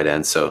 2 tight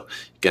ends, so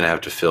you're going to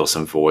have to fill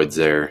some voids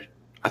there.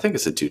 I think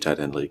it's a 2 tight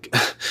end league.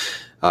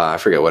 I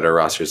forget what our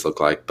rosters look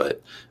like,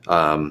 but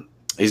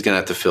he's going to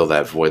have to fill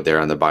that void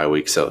there on the bye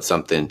week. So it's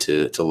something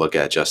to look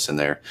at, Justin,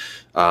 there.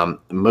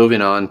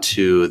 Moving on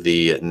to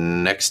the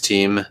next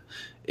team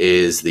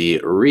is the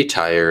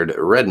retired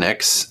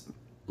Rednecks,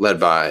 led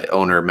by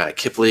owner Matt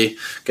Kipley.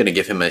 Going to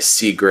give him a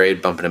C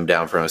grade, bumping him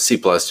down from a C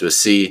plus to a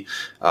C.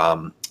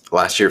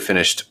 Last year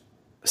finished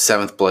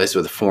 7th place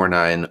with a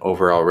 4.9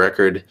 overall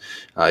record.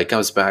 He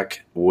comes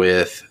back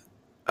with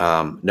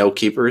no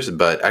keepers,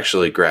 but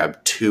actually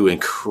grabbed 2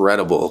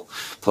 incredible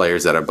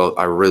players that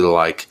I really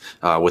like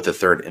with the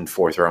 3rd and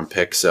 4th round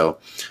pick. So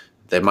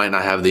they might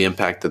not have the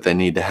impact that they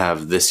need to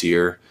have this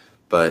year,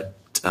 but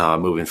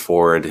moving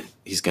forward,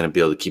 he's going to be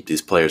able to keep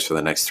these players for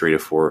the next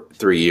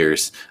 3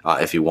 years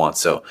if he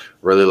wants. So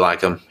really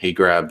like him. He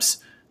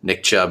grabs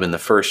Nick Chubb in the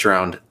 1st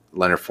round,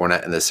 Leonard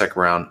Fournette in the 2nd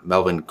round,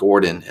 Melvin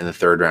Gordon in the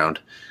 3rd round,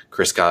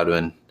 Chris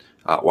Godwin,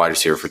 wide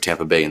receiver for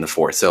Tampa Bay in the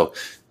 4th. So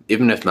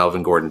even if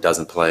Melvin Gordon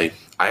doesn't play,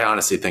 I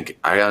honestly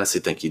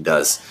think he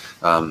does.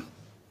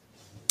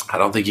 I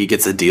don't think he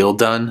gets a deal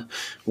done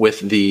with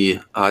the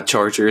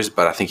Chargers,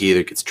 but I think he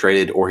either gets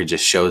traded or he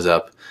just shows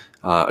up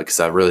because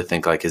I really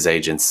think like his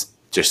agents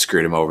just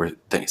screwed him over,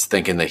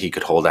 thinking that he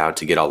could hold out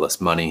to get all this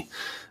money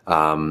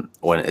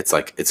when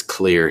it's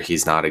clear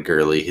he's not a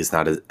Gurley, he's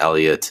not an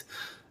Elliott,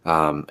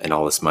 and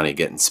all this money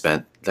getting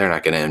spent. They're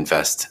not going to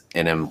invest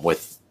in him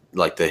with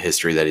like the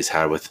history that he's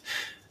had with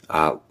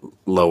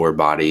lower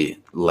body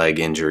leg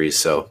injuries.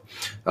 So,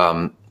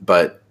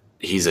 but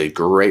he's a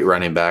great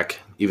running back.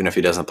 Even if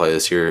he doesn't play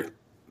this year,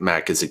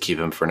 Matt gets to keep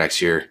him for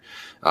next year.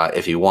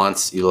 If he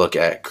wants, you look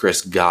at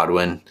Chris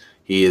Godwin.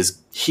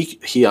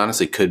 He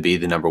honestly could be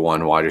the number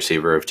 1 wide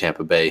receiver of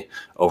Tampa Bay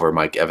over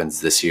Mike Evans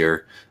this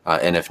year.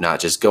 And if not,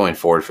 just going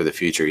forward for the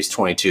future. He's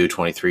 22,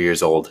 23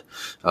 years old,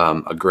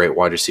 a great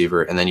wide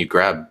receiver. And then you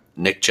grab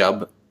Nick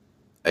Chubb,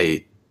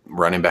 a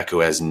running back who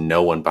has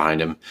no one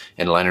behind him,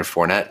 and Leonard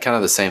Fournette, kind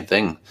of the same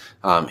thing.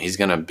 He's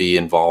going to be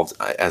involved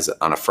as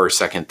on a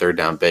 1st, 2nd, 3rd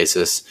down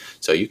basis.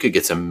 So you could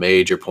get some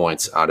major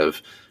points out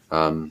of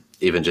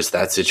even just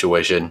that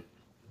situation.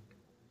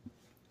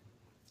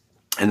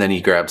 And then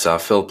he grabs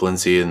Philip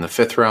Lindsay in the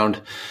 5th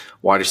round.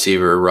 Wide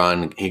receiver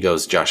run, he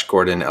goes Josh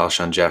Gordon,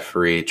 Alshon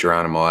Jeffrey,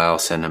 Geronimo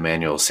Allison,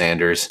 Emmanuel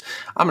Sanders.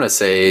 I'm going to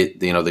say,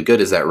 the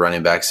good is that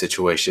running back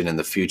situation in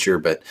the future,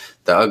 but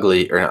the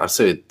ugly, or I'll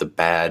say the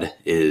bad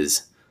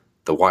is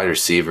the wide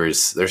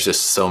receivers. There's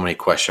just so many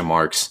question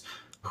marks.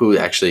 Who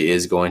actually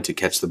is going to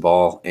catch the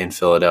ball in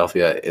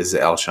Philadelphia? Is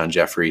Alshon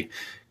Jeffrey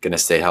going to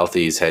stay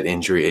healthy? He's had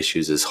injury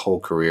issues his whole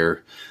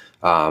career.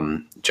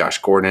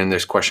 Josh Gordon,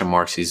 there's question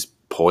marks. He's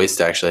poised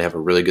to actually have a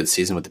really good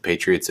season with the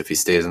Patriots if he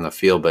stays on the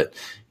field, but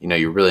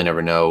you really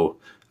never know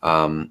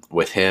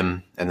with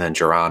him. And then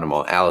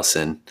Geronimo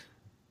Allison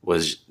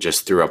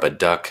just threw up a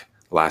duck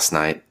last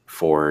night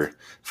for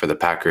the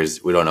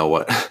Packers. We don't know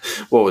what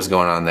was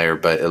going on there,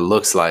 but it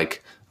looks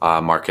like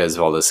Marquez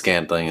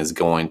Valdes-Scantling is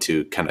going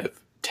to kind of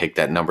take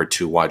that number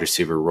 2 wide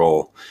receiver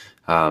role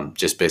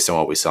just based on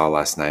what we saw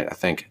last night. I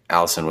think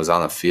Allison was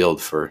on the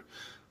field for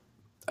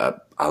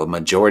a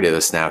majority of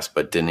the snaps,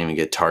 but didn't even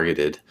get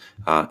targeted.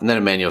 And then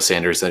Emmanuel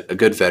Sanders, a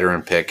good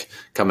veteran pick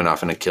coming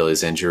off an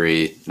Achilles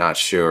injury. Not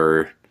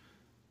sure.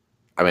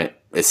 I mean,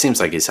 it seems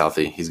like he's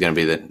healthy. He's going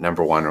to be the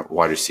number 1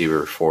 wide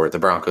receiver for the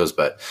Broncos,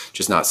 but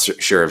just not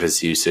sure of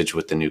his usage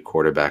with the new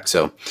quarterback.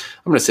 So I'm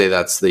going to say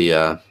that's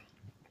the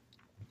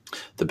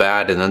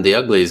bad. And then the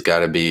ugly's got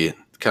to be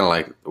kind of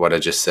like what I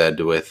just said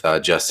with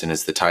Justin,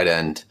 is the tight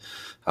end.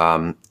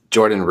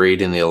 Jordan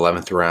Reed in the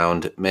 11th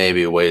round,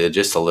 maybe waited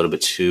just a little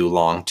bit too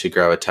long to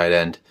grab a tight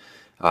end.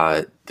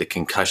 The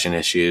concussion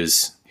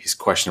issues, he's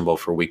questionable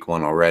for week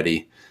 1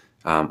 already.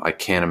 I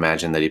can't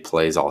imagine that he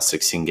plays all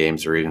 16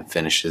 games or even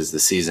finishes the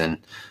season.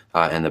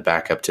 And the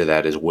backup to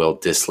that is Will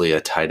Dissly,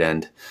 a tight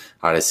end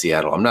out of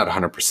Seattle. I'm not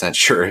 100%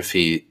 sure if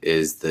he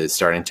is the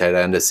starting tight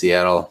end of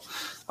Seattle,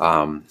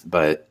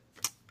 but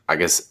I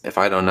guess if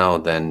I don't know,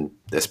 then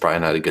that's probably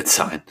not a good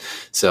sign.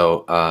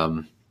 So,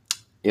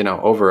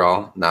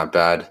 overall, not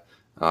bad.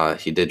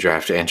 He did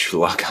draft Andrew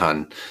Luck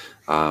on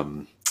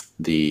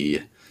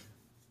the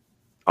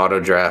auto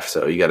draft,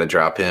 so you got to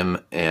drop him,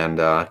 and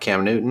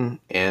Cam Newton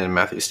and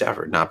Matthew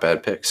Stafford. Not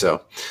bad pick.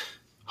 So,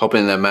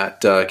 hoping that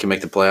Matt can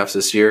make the playoffs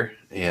this year,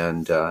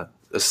 and it's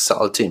a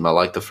solid team. I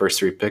like the first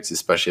 3 picks,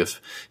 especially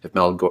if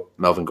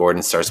Melvin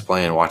Gordon starts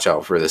playing. Watch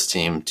out for this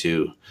team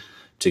to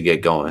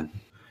get going.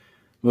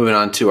 Moving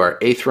on to our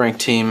 8th ranked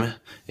team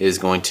is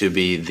going to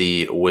be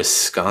the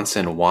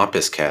Wisconsin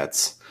Wampus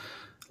Cats.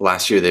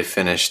 Last year they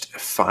finished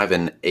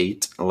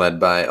 5-8, led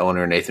by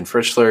owner Nathan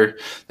Fritzler.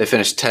 They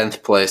finished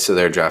 10th place, so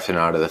they're drafting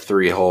out of the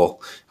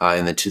 3-hole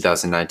in the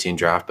 2019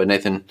 draft. But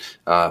Nathan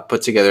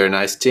put together a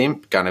nice team,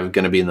 kind of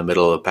going to be in the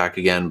middle of the pack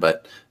again,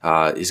 but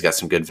he's got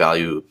some good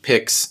value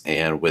picks,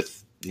 and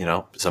with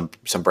some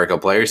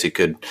breakout players, he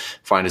could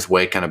find his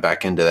way kind of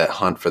back into that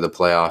hunt for the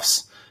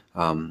playoffs.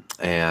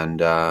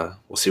 And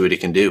we'll see what he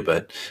can do.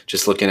 But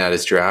just looking at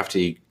his draft,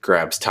 he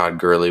grabs Todd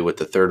Gurley with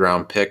the 3rd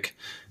round pick,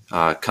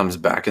 comes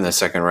back in the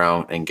 2nd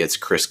round and gets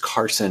Chris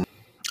Carson.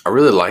 I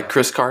really like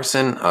Chris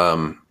Carson.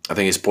 I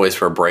think he's poised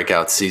for a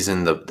breakout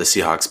season. The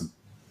Seahawks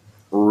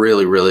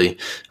really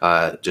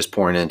just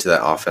pouring into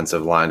that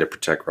offensive line to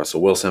protect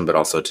Russell Wilson, but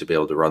also to be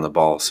able to run the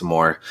ball some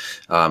more.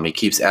 He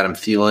keeps Adam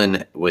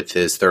Thielen with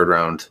his 3rd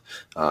round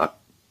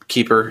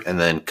keeper, and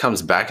then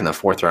comes back in the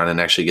 4th round and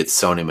actually gets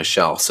Sony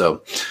Michel.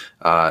 So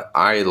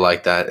I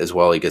like that as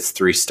well. He gets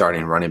 3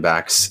 starting running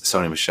backs.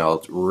 Sony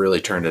Michel really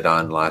turned it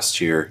on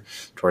last year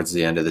towards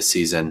the end of the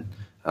season,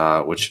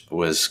 which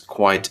was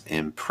quite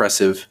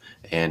impressive,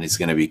 and he's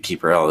going to be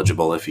keeper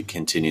eligible if he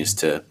continues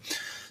to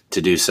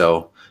do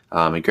so.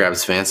 He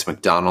grabs Vance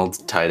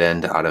McDonald, tight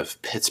end out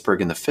of Pittsburgh,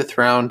 in the 5th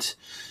round.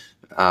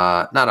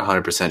 Not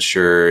 100%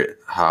 sure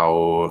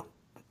how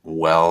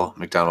well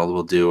McDonald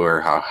will do or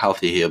how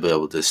healthy he'll be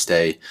able to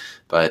stay,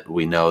 but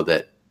we know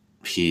that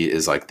he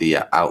is like the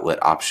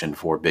outlet option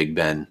for Big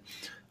Ben.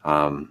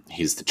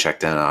 He's the check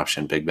down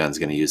option. Big Ben's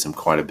going to use him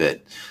quite a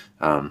bit,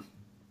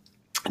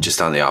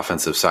 just on the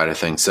offensive side of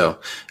things. So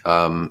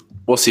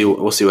we'll see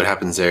what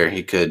happens there.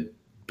 He could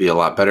be a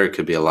lot better. It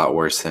could be a lot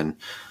worse than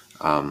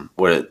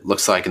what it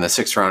looks like. In the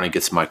 6th round, he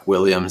gets Mike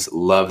Williams.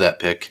 Love that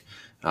pick.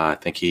 I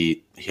think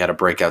he had a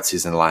breakout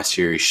season last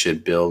year. He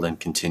should build and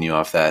continue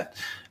off that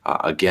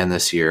again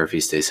this year if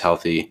he stays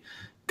healthy.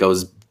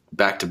 Goes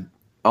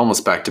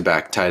almost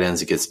back-to-back tight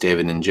ends against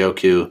David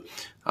Njoku.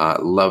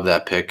 Love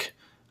that pick.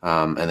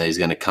 And then he's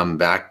going to come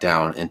back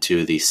down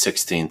into the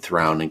 16th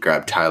round and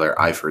grab Tyler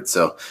Eifert.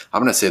 So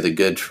I'm going to say the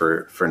good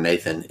for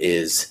Nathan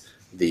is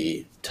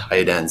the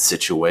tight end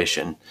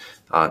situation.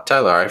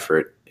 Tyler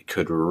Eifert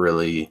could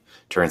really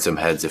turn some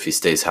heads if he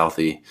stays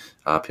healthy.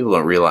 People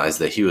don't realize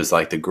that he was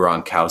like the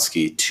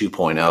Gronkowski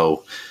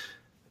 2.0,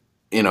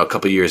 a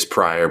couple years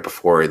prior,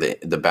 before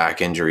the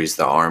back injuries,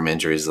 the arm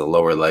injuries, the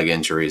lower leg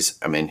injuries.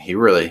 I mean, he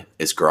really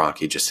is Gronk.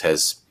 He just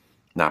has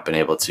not been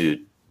able to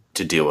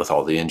deal with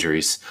all the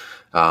injuries.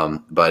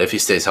 But if he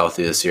stays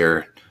healthy this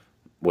year,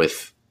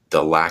 with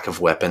the lack of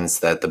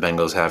weapons that the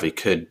Bengals have, he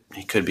could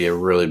be a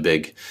really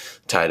big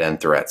tight end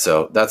threat.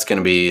 So that's going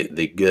to be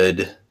the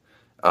good.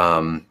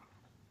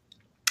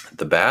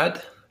 The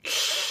bad,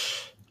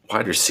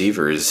 wide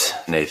receivers,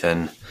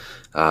 Nathan.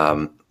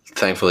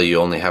 Thankfully, you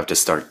only have to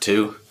start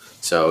 2.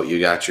 So you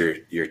got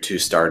your 2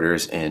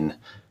 starters in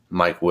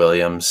Mike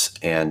Williams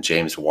and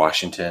James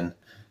Washington.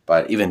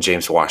 But even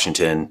James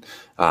Washington,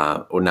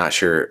 we're not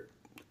sure.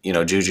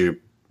 Juju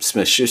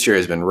Smith-Schuster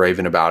has been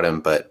raving about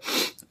him, but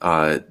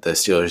the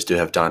Steelers do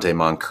have Dante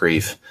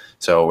Moncrief.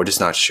 So we're just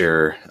not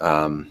sure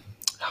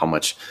how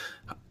much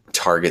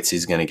targets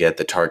he's going to get.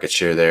 The target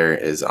share there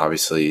is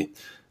obviously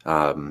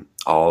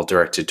all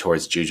directed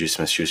towards Juju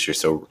Smith-Schuster.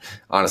 So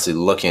honestly,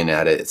 looking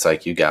at it, it's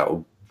like you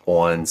got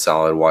one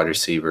solid wide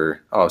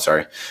receiver. Oh,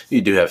 sorry.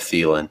 You do have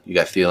Thielen. You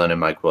got Thielen and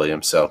Mike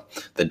Williams. So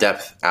the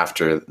depth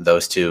after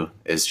those 2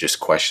 is just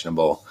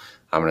questionable.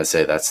 I'm going to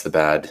say that's the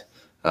bad.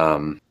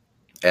 And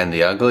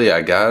the ugly,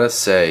 I got to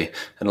say,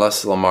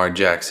 unless Lamar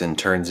Jackson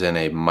turns in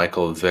a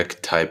Michael Vick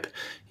type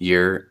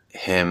year,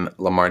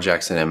 Lamar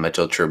Jackson and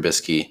Mitchell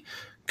Trubisky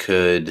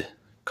could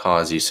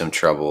cause you some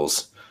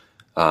troubles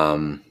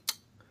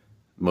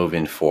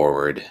moving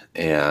forward.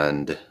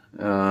 And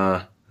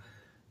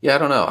I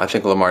don't know. I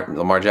think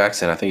Lamar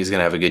Jackson, I think he's going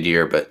to have a good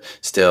year, but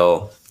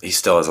he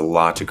still has a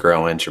lot to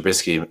grow in.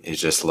 Trubisky, he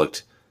just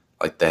looked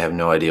like they have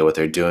no idea what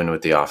they're doing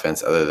with the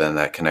offense other than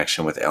that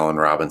connection with Allen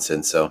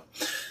Robinson. So,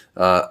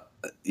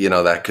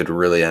 that could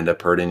really end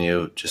up hurting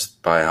you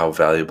just by how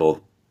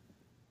valuable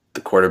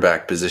the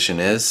quarterback position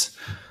is.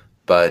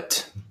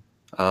 But,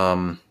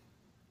 I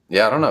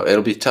don't know.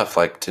 It'll be tough,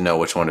 to know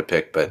which one to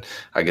pick, but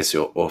I guess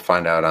we'll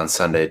find out on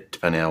Sunday,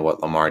 depending on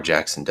what Lamar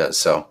Jackson does.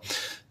 So,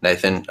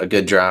 Nathan, a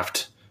good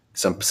draft,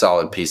 some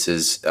solid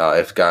pieces.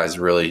 If guys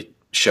really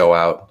show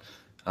out,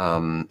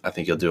 I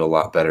think you'll do a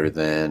lot better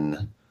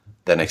than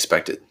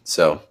expected.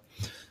 So,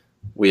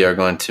 we are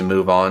going to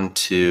move on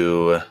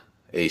to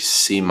a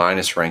C-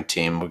 ranked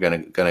team. We're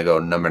gonna go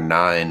number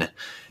 9,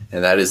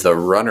 and that is the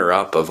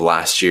runner-up of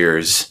last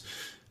year's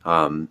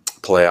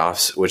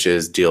playoffs, which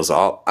is Deal's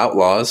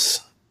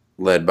Outlaws,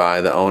 led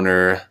by the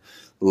owner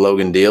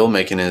Logan Deal,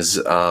 making his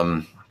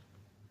first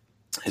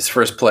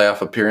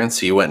playoff appearance.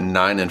 He went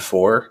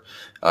 9-4,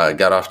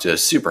 got off to a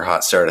super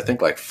hot start. I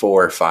think like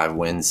 4 or 5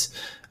 wins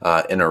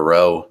in a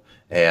row,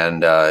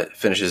 and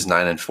finishes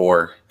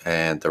 9-4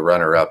 and the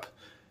runner-up.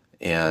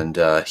 And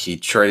he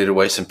traded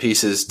away some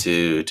pieces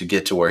to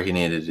get to where he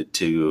needed it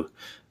to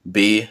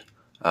be,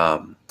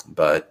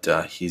 but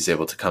he's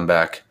able to come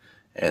back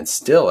and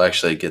still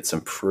actually get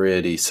some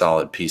pretty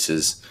solid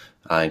pieces,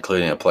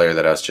 including a player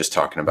that I was just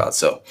talking about.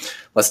 So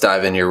let's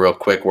dive in here real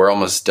quick. We're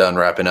almost done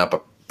wrapping up. I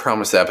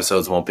promise the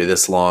episodes won't be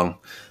this long.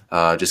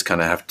 Just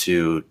kind of have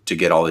to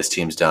get all these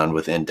teams done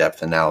with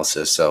in-depth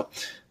analysis. So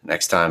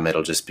next time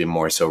it'll just be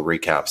more so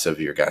recaps of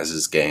your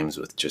guys' games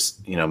with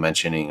just,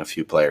 mentioning a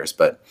few players.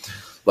 But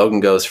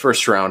Logan goes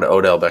first round,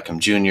 Odell Beckham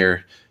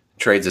Jr.,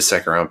 trades a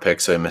second round pick,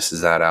 so he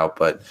misses that out,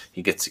 but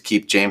he gets to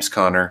keep James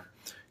Conner,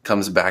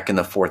 comes back in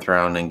the 4th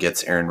round and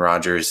gets Aaron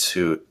Rodgers,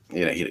 who,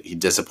 he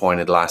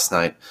disappointed last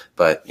night,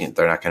 but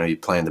they're not going to be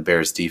playing the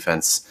Bears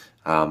defense.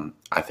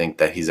 I think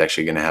that he's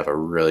actually going to have a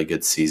really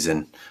good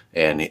season,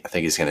 and I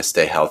think he's going to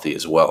stay healthy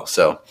as well.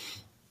 So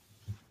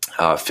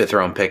 5th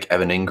round pick,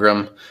 Evan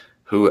Ingram,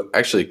 who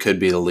actually could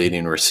be the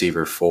leading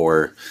receiver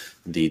for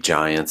the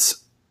Giants.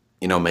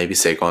 Maybe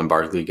Saquon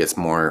Barkley gets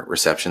more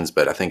receptions,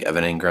 but I think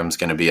Evan Ingram's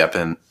going to be up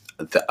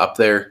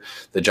there.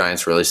 The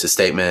Giants released a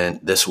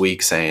statement this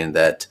week saying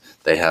that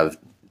they have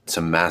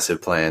some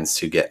massive plans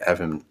to get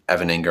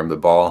Evan Ingram the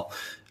ball.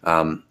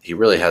 He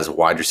really has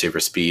wide receiver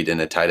speed and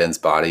a tight end's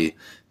body,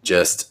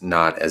 just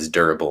not as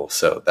durable.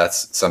 So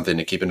that's something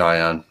to keep an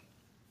eye on.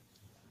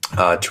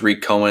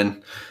 Tariq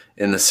Cohen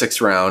in the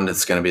 6th round,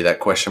 it's going to be that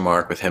question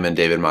mark with him and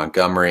David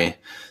Montgomery.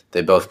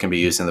 They both can be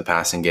used in the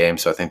passing game,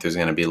 so I think there's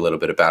going to be a little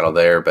bit of battle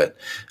there. But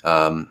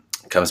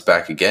comes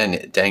back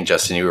again. Dang,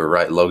 Justin, you were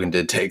right. Logan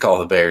did take all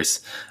the Bears.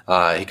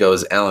 He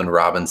goes Allen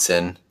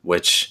Robinson,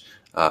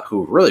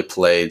 who really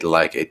played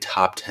like a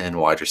top 10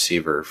 wide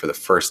receiver for the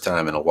first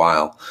time in a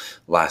while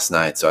last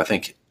night. So I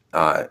think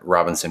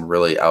Robinson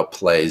really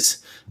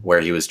outplays where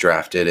he was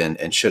drafted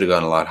and should have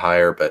gone a lot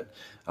higher. But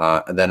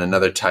and then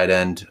another tight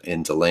end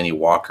in Delanie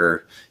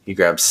Walker. He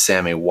grabs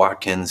Sammy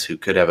Watkins, who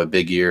could have a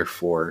big year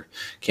for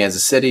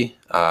Kansas City.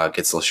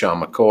 Gets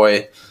LaShawn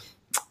McCoy,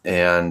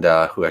 and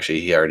who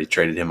actually he already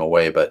traded him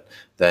away, but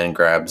then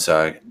grabs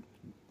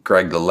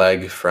Greg the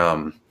Leg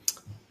from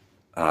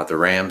the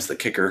Rams, the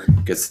kicker.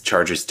 Gets the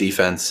Chargers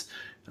defense.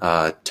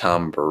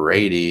 Tom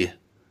Brady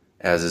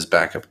as his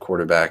backup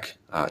quarterback.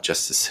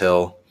 Justice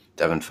Hill,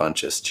 Devin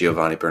Funchess,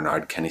 Giovanni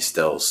Bernard, Kenny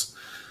Stills.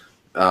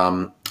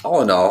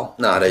 All in all,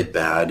 not a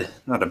bad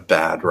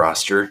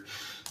roster.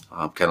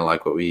 Kind of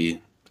like what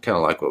we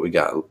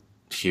got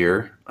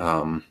here.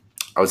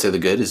 I would say the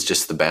good is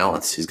just the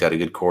balance. He's got a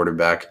good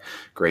quarterback,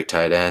 great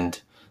tight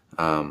end,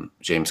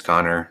 James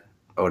Conner,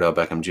 Odell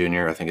Beckham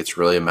Jr. I think it's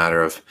really a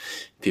matter of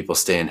people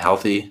staying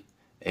healthy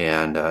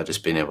and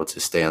just being able to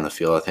stay on the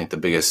field. I think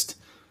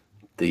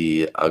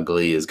the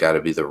ugly has got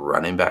to be the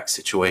running back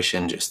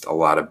situation. Just a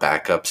lot of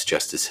backups: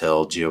 Justice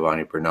Hill,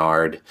 Giovanni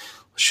Bernard,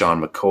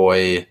 LaShawn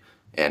McCoy,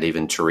 and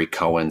even Tariq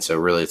Cohen. So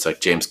really it's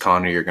like James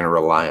Conner you're going to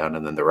rely on,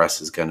 and then the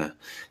rest is going to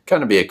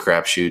kind of be a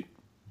crapshoot.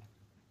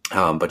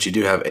 But you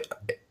do have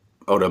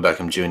Odell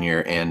Beckham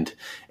Jr. and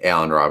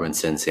Allen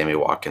Robinson, Sammy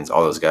Watkins.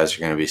 All those guys are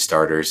going to be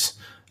starters.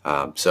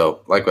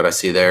 So like what I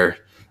see there.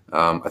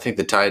 I think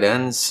the tight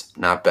ends,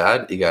 not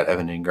bad. You got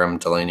Evan Ingram,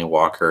 Delanie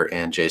Walker,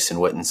 and Jason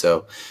Witten.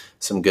 So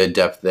some good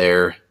depth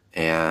there.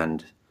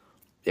 And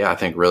yeah, I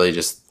think really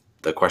just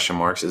the question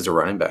marks is the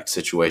running back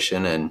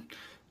situation. And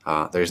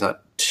there's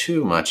not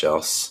too much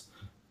else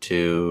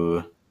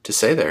to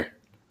say there.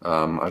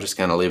 I'll just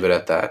kind of leave it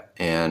at that,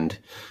 and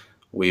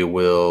we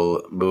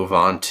will move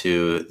on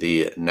to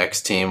the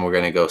next team. We're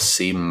going to go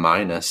C-,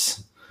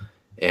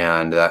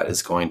 and that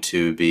is going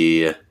to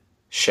be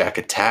Shack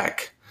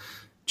Attack.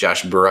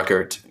 Josh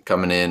Bruckert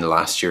coming in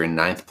last year in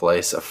 9th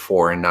place, a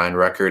 4-9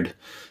 record.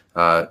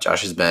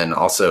 Josh has been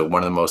also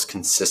one of the most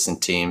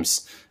consistent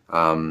teams.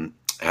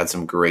 Had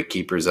some great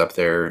keepers up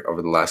there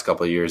over the last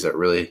couple of years that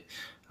really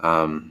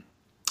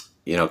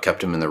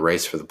kept him in the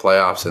race for the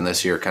playoffs, and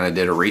this year kind of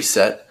did a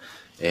reset,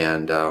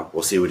 and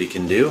we'll see what he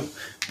can do.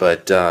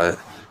 But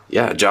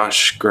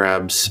Josh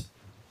grabs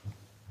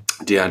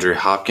DeAndre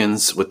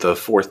Hopkins with the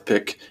 4th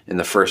pick in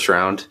the 1st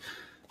round.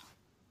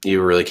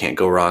 You really can't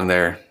go wrong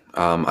there.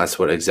 That's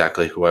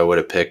exactly who I would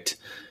have picked.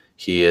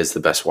 He is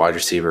the best wide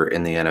receiver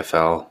in the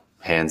NFL,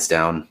 hands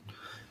down,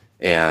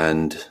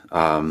 and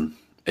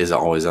is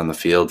always on the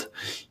field.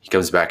 He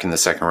comes back in the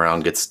 2nd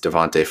round, gets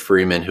Devontae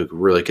Freeman, who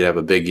really could have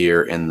a big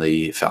year in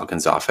the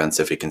Falcons offense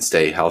if he can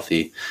stay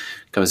healthy.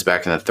 Comes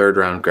back in the 3rd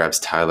round, grabs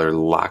Tyler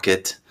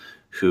Lockett,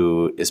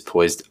 who is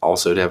poised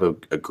also to have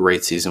a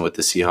great season with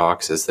the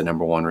Seahawks as the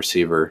number 1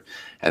 receiver.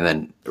 And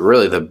then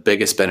really the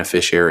biggest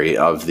beneficiary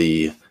of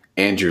the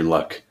Andrew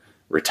Luck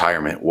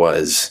retirement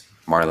was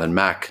Marlon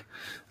Mack.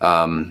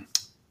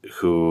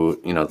 who,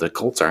 the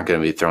Colts aren't going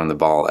to be throwing the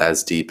ball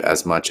as deep,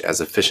 as much, as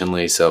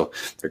efficiently. So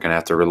they're going to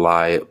have to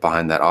rely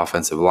behind that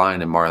offensive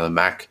line and Marlon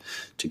Mack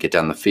to get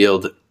down the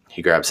field.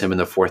 He grabs him in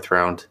the 4th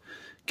round,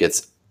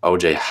 gets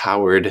O.J.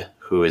 Howard,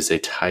 who is a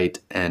tight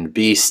end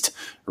beast,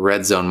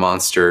 red zone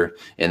monster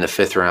in the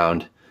 5th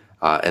round,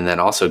 and then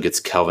also gets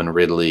Calvin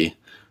Ridley,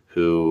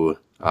 who,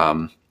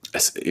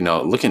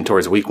 looking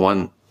towards week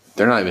 1,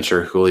 they're not even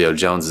sure Julio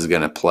Jones is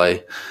going to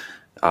play.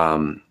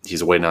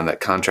 He's waiting on that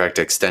contract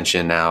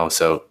extension now.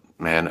 So,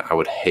 man, I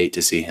would hate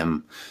to see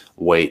him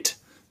wait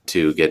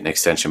to get an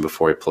extension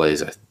before he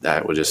plays.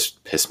 That would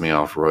just piss me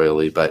off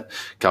royally. But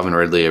Calvin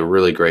Ridley, a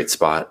really great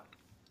spot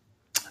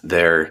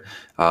there.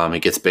 He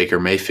gets Baker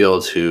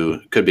Mayfield, who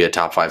could be a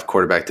top 5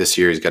 quarterback this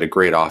year. He's got a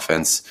great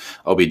offense.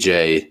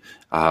 OBJ,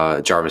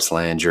 Jarvis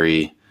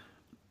Landry,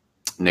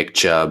 Nick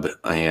Chubb,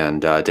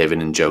 and David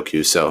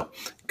Njoku. So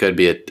could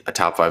be a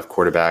top 5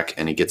 quarterback,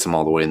 and he gets him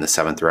all the way in the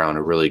 7th round,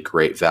 a really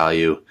great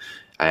value.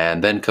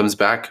 And then comes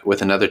back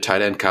with another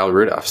tight end, Kyle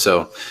Rudolph.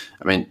 So,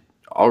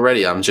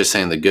 already I'm just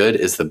saying the good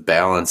is the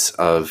balance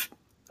of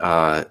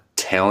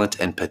talent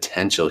and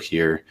potential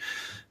here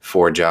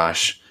for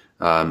Josh.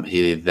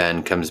 He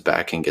then comes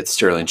back and gets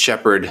Sterling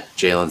Shepard,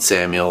 Jalen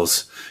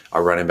Samuels,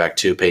 our running back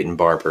 2, Peyton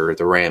Barber,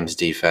 the Rams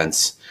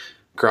defense,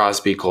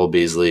 Crosby, Cole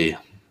Beasley,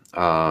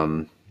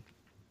 Derek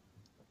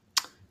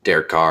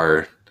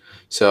Carr.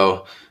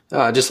 So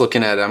just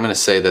looking at it, I'm going to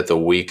say that the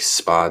weak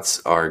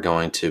spots are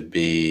going to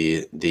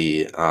be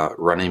the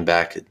running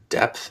back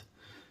depth.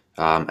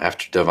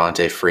 After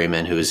Devontae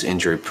Freeman, who is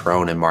injury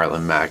prone, and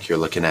Marlon Mack, you're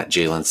looking at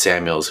Jalen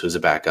Samuels, who's a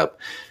backup,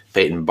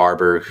 Peyton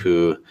Barber,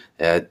 who,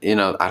 I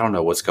don't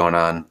know what's going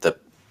on. The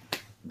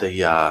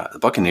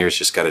Buccaneers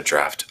just got to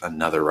draft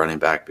another running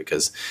back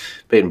because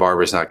Peyton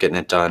Barber's not getting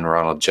it done.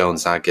 Ronald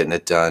Jones not getting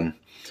it done.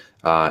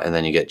 And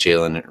then you get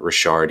Jalen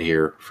Richard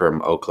here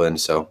from Oakland.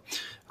 So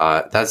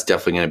that's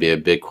definitely going to be a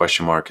big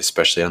question mark,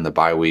 especially on the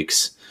bye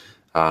weeks.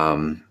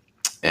 And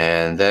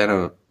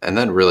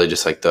then really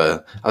just like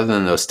other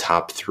than those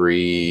top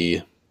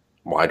 3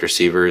 wide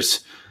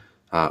receivers,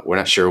 we're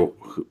not sure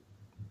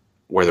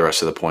where the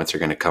rest of the points are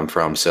going to come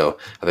from. So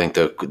I think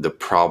the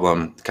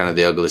problem, kind of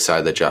the ugly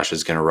side that Josh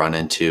is going to run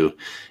into,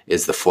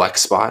 is the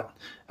flex spot.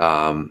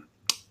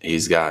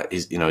 He's going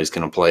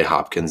to play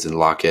Hopkins and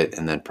Lockett,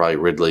 and then probably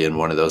Ridley in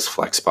one of those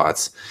flex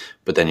spots.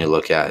 But then you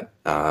look at,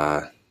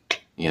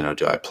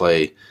 do I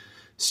play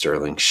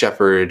Sterling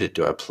Shepard?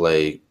 Do I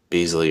play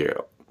Beasley,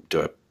 or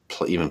do I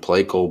even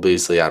play Cole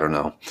Beasley? I don't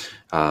know.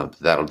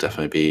 That'll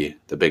definitely be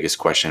the biggest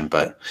question.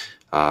 But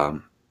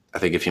I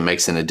think if he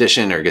makes an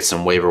addition or gets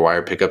some waiver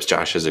wire pickups,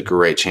 Josh has a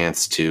great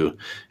chance to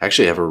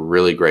actually have a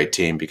really great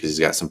team because he's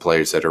got some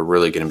players that are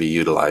really going to be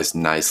utilized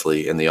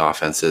nicely in the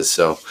offenses.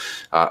 So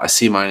a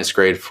C-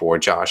 grade for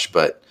Josh,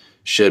 but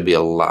should be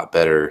a lot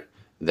better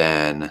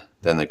than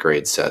the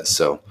grade says.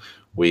 So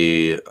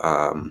we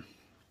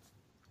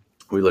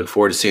look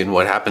forward to seeing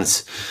what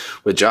happens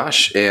with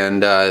Josh.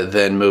 And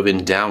then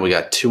moving down, we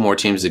got 2 more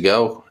teams to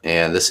go.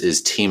 And this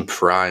is Team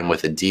Prime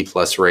with a D+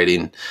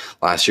 rating.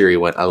 Last year, he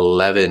went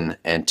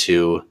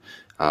 11-2,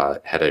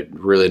 had a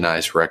really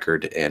nice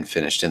record, and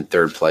finished in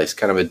 3rd place.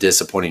 Kind of a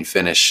disappointing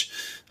finish.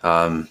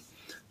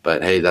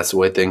 But hey, that's the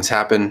way things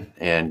happen,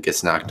 and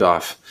gets knocked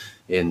off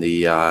in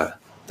the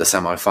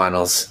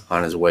semifinals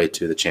on his way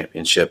to the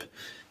championship,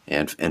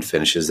 and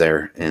finishes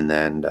there. And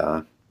then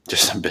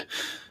just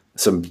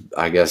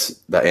I guess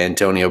the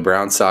Antonio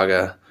Brown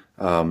saga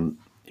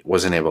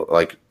wasn't able,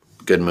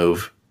 good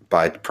move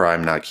by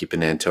Prime not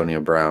keeping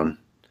Antonio Brown.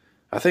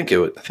 I think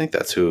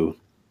that's who,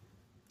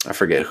 I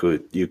forget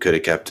who you could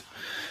have kept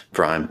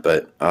Prime,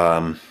 but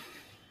I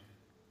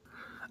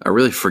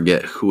really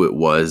forget who it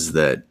was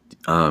that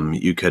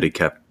you could have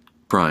kept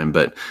Prime,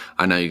 but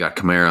I know you got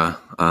Kamara,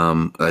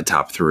 a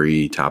top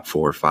 3, top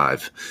 4,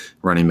 5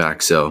 running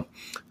back, so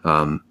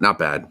not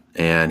bad.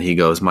 And he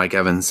goes Mike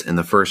Evans in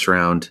the 1st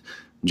round,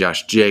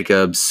 Josh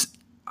Jacobs.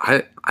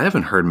 I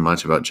haven't heard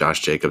much about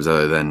Josh Jacobs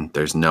other than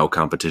there's no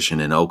competition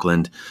in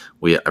Oakland.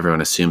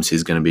 Everyone assumes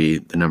he's going to be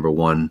the number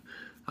 1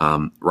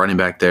 running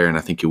back there, and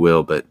I think he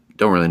will, but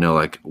don't really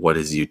know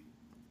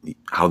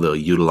how they'll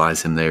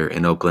utilize him there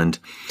in Oakland.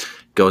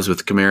 Goes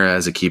with Kamara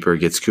as a keeper,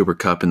 gets Cooper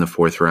Kupp in the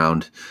 4th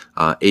round,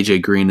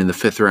 AJ Green in the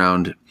 5th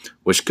round,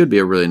 which could be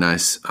a really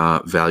nice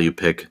value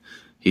pick.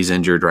 He's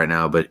injured right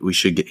now, but he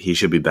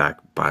should be back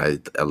by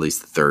at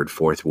least the 3rd,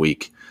 4th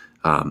week.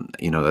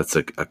 That's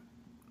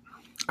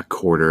a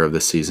quarter of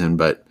the season,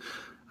 but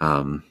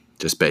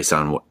just based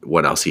on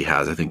what else he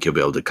has, I think he'll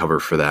be able to cover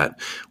for that.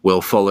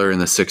 Will Fuller in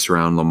the 6th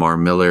round, Lamar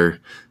Miller.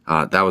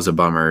 That was a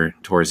bummer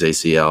towards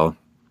ACL.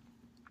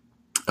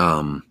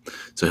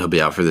 So he'll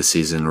be out for the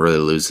season, really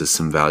loses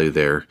some value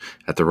there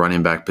at the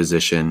running back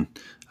position.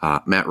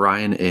 Matt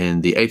Ryan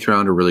in the 8th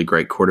round, a really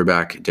great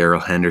quarterback.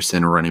 Darrell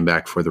Henderson, a running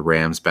back for the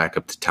Rams, back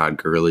up to Todd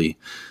Gurley.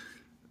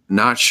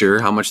 Not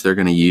sure how much they're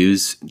going to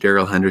use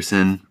Darrell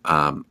Henderson.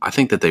 I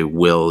think that they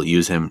will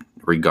use him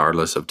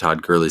regardless of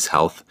Todd Gurley's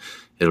health.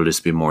 It'll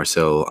just be more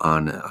so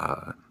on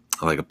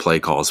a play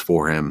calls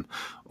for him,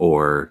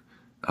 or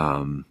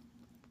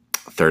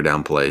third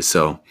down plays.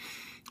 So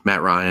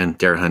Matt Ryan,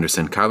 Darrell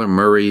Henderson, Kyler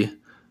Murray,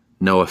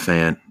 Noah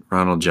Fant,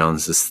 Ronald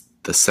Jones,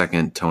 the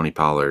second, Tony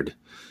Pollard.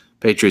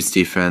 Patriots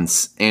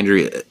defense,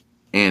 Andy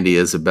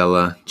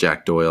Isabella,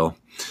 Jack Doyle.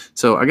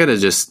 So we got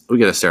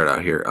to start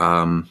out here.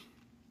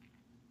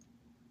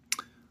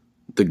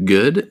 The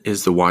good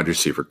is the wide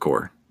receiver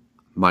core.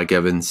 Mike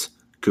Evans,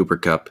 Cooper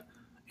Kupp,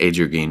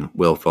 Adrian Green,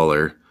 Will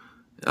Fuller.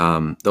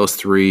 Those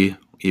three,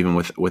 even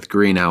with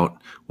Green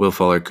out, Will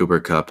Fuller,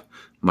 Cooper Kupp,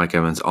 Mike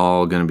Evans,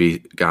 all going to be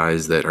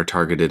guys that are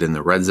targeted in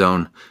the red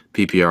zone.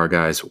 PPR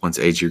guys, once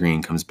Adrian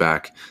Green comes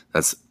back,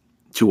 that's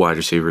 2 wide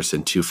receivers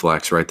and 2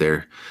 flex right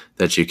there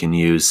that you can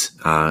use.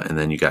 And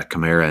then you got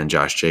Kamara and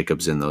Josh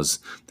Jacobs in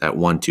that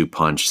 1-2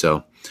 punch.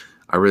 So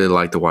I really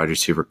like the wide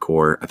receiver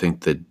core. I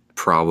think the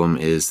problem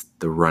is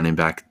the running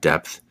back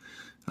depth.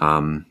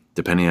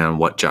 Depending on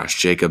what Josh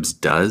Jacobs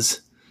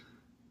does,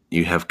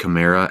 you have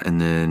Kamara,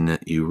 and then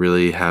you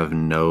really have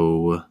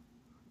no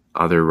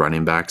other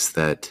running backs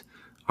that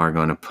are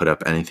going to put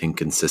up anything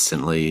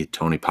consistently.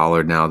 Tony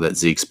Pollard, now that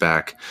Zeke's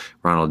back,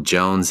 Ronald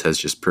Jones has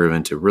just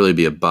proven to really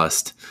be a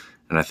bust.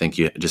 And I think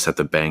you just have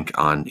to bank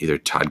on either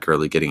Todd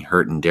Gurley getting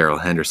hurt and Darrell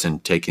Henderson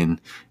taking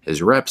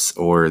his reps,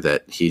 or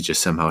that he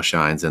just somehow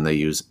shines and they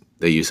use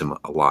him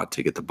a lot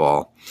to get the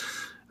ball.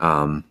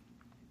 And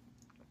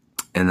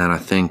then I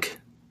think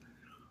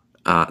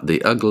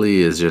the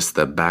ugly is just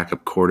the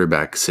backup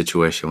quarterback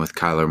situation with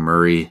Kyler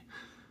Murray.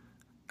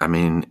 I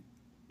mean,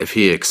 if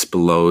he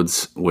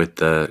explodes with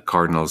the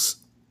Cardinals,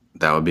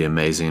 that would be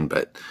amazing.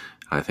 But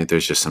I think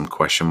there's just some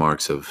question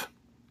marks of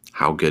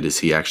how good is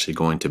he actually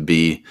going to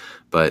be.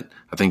 But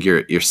I think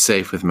you're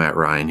safe with Matt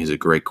Ryan. He's a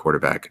great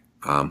quarterback,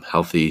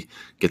 healthy,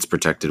 gets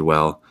protected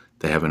well.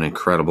 They have an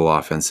incredible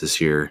offense this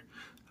year.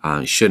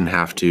 You shouldn't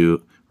have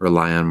to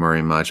rely on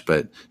Murray much,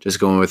 but just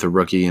going with a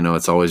rookie,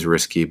 it's always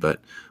risky,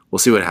 but we'll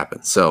see what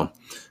happens. So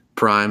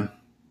Prime,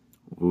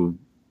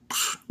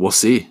 we'll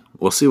see.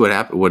 We'll see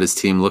what his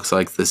team looks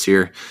like this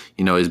year.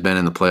 He's been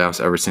in the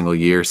playoffs every single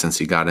year since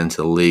he got into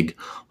the league,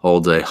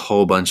 holds a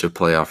whole bunch of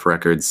playoff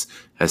records,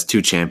 has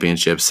 2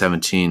 championships,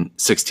 16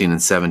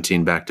 and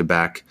 17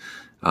 back-to-back.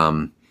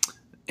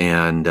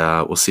 And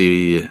we'll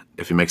see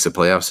if he makes the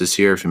playoffs this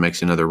year, if he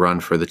makes another run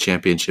for the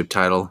championship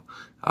title.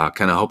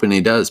 Kind of hoping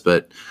he does,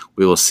 but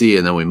we will see.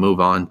 And then we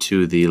move on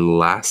to the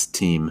last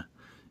team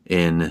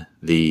in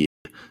the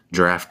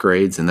draft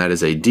grades, and that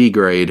is a D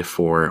grade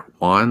for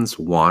Juan's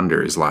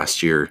Wanderers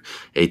last year,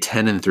 a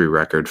 10-3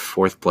 record,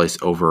 4th place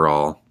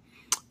overall.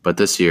 But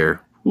this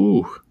year,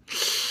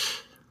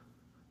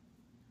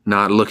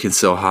 not looking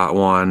so hot,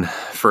 Juan.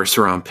 First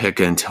round pick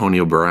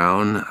Antonio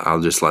Brown.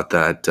 I'll just let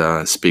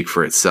that speak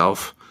for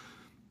itself.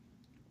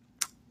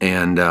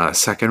 And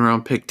second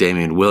round pick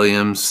Damian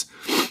Williams.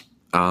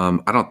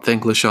 I don't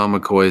think LeSean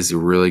McCoy is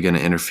really going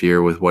to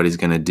interfere with what he's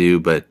going to do,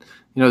 but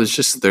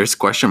there's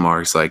question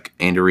marks. Like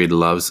Andy Reid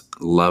loved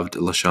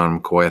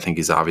LeSean McCoy. I think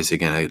he's obviously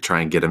going to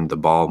try and get him the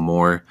ball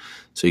more.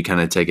 So you kind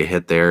of take a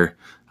hit there.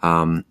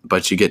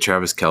 But you get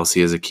Travis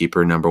Kelce as a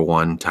keeper, number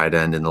 1 tight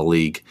end in the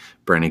league.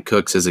 Brandon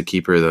Cooks as a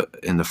keeper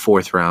in the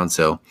 4th round.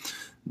 So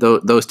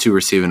those 2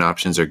 receiving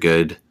options are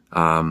good.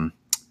 And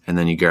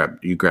then you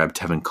grab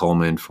Tevin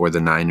Coleman for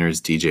the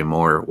Niners, DJ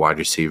Moore, wide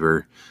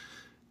receiver.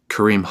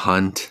 Kareem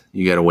Hunt,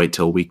 you got to wait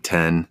till week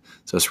 10.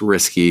 So it's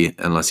risky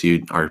unless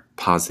you are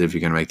positive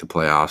you're going to make the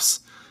playoffs.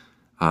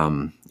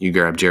 You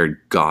grab Jared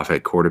Goff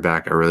at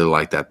quarterback. I really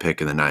like that pick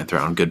in the 9th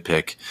round. Good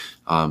pick.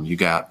 You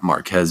got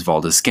Marquez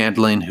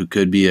Valdes-Scantling, who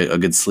could be a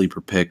good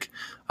sleeper pick.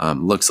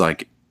 Looks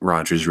like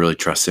Rodgers really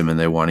trusts him and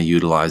they want to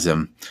utilize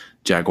him.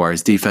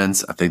 Jaguars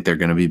defense, I think they're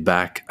going to be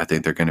back. I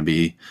think they're going to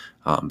be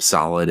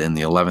solid in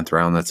the 11th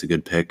round. That's a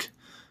good pick.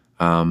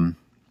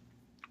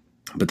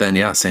 But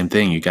then, same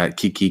thing. You got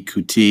Kiki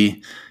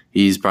Kuti.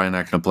 He's probably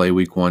not going to play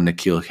week 1.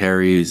 N'Keal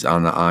Harry is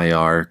on the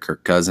IR.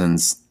 Kirk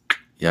Cousins,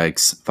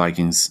 yikes.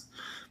 Vikings.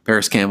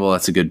 Paris Campbell,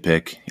 that's a good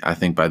pick. I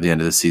think by the end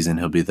of the season,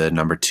 he'll be the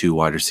number 2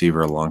 wide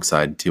receiver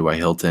alongside T.Y.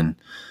 Hilton.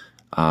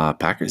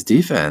 Packers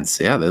defense,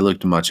 they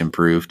looked much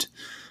improved.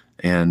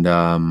 And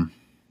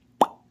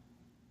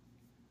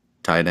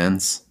tight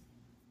ends,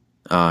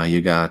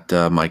 you got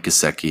Mike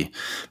Gesicki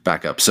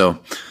back up.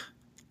 So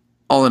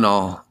all in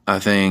all, I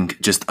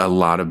think just a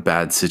lot of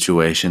bad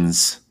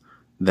situations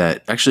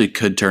that actually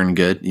could turn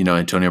good.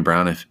 Antonio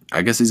Brown,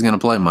 I guess he's going to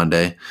play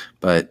Monday,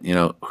 but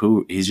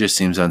he just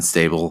seems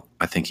unstable.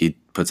 I think he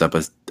puts up a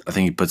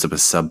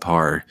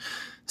subpar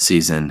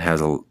season.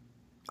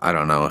 I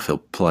don't know if he'll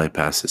play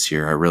past this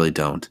year. I really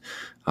don't.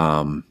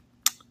 I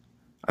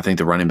think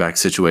the running back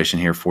situation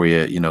here for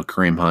you,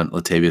 Kareem Hunt,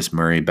 Latavius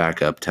Murray,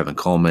 backup, Tevin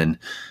Coleman.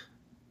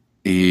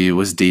 He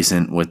was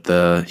decent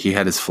he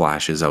had his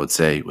flashes, I would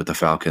say, with the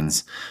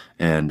Falcons.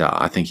 And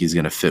I think he's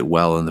going to fit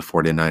well in the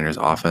 49ers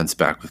offense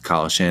back with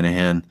Kyle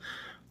Shanahan.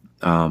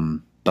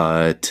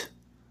 But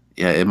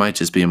it might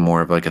just be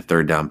more of like a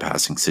 3rd down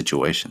passing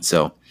situation.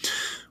 So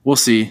we'll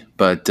see.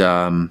 But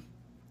I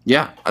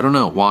don't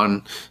know.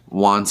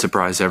 Juan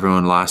surprised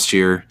everyone last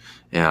year,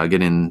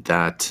 getting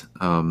that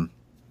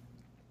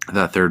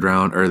 3rd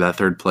round or that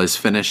 3rd place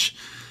finish.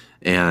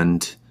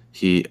 And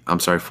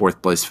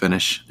fourth place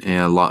finish,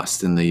 and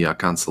lost in the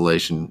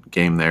consolation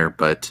game there.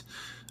 But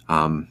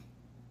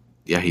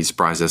yeah, he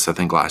surprised us. I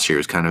think last year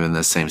was kind of in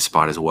the same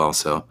spot as well.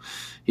 So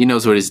he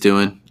knows what he's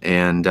doing.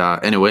 And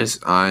anyways,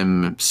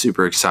 I'm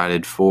super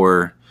excited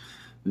for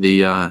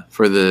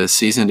the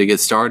season to get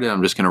started.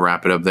 I'm just going to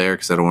wrap it up there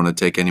because I don't want to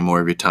take any more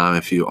of your time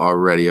if you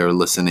already are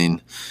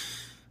listening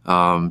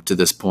to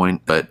this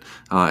point. But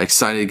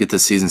excited to get the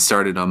season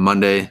started on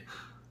Monday,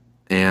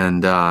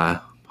 and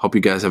hope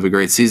you guys have a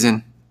great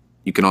season.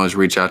 You can always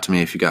reach out to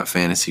me if you got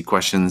fantasy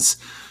questions.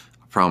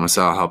 I promise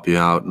I'll help you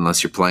out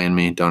unless you're playing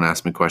me. Don't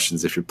ask me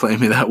questions if you're playing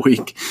me that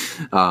week,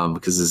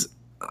 because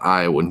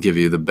I wouldn't give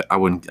you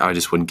I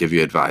just wouldn't give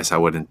you advice. I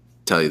wouldn't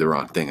tell you the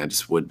wrong thing. I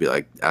just would be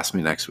like, ask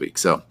me next week.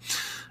 So,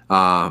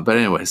 but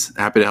anyways,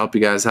 happy to help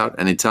you guys out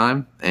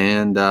anytime,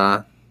 and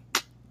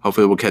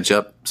hopefully we'll catch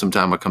up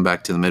sometime. I'll come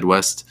back to the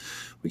Midwest.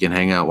 We can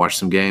hang out, watch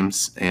some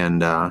games,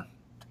 and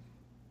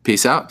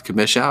peace out.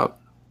 Commish out.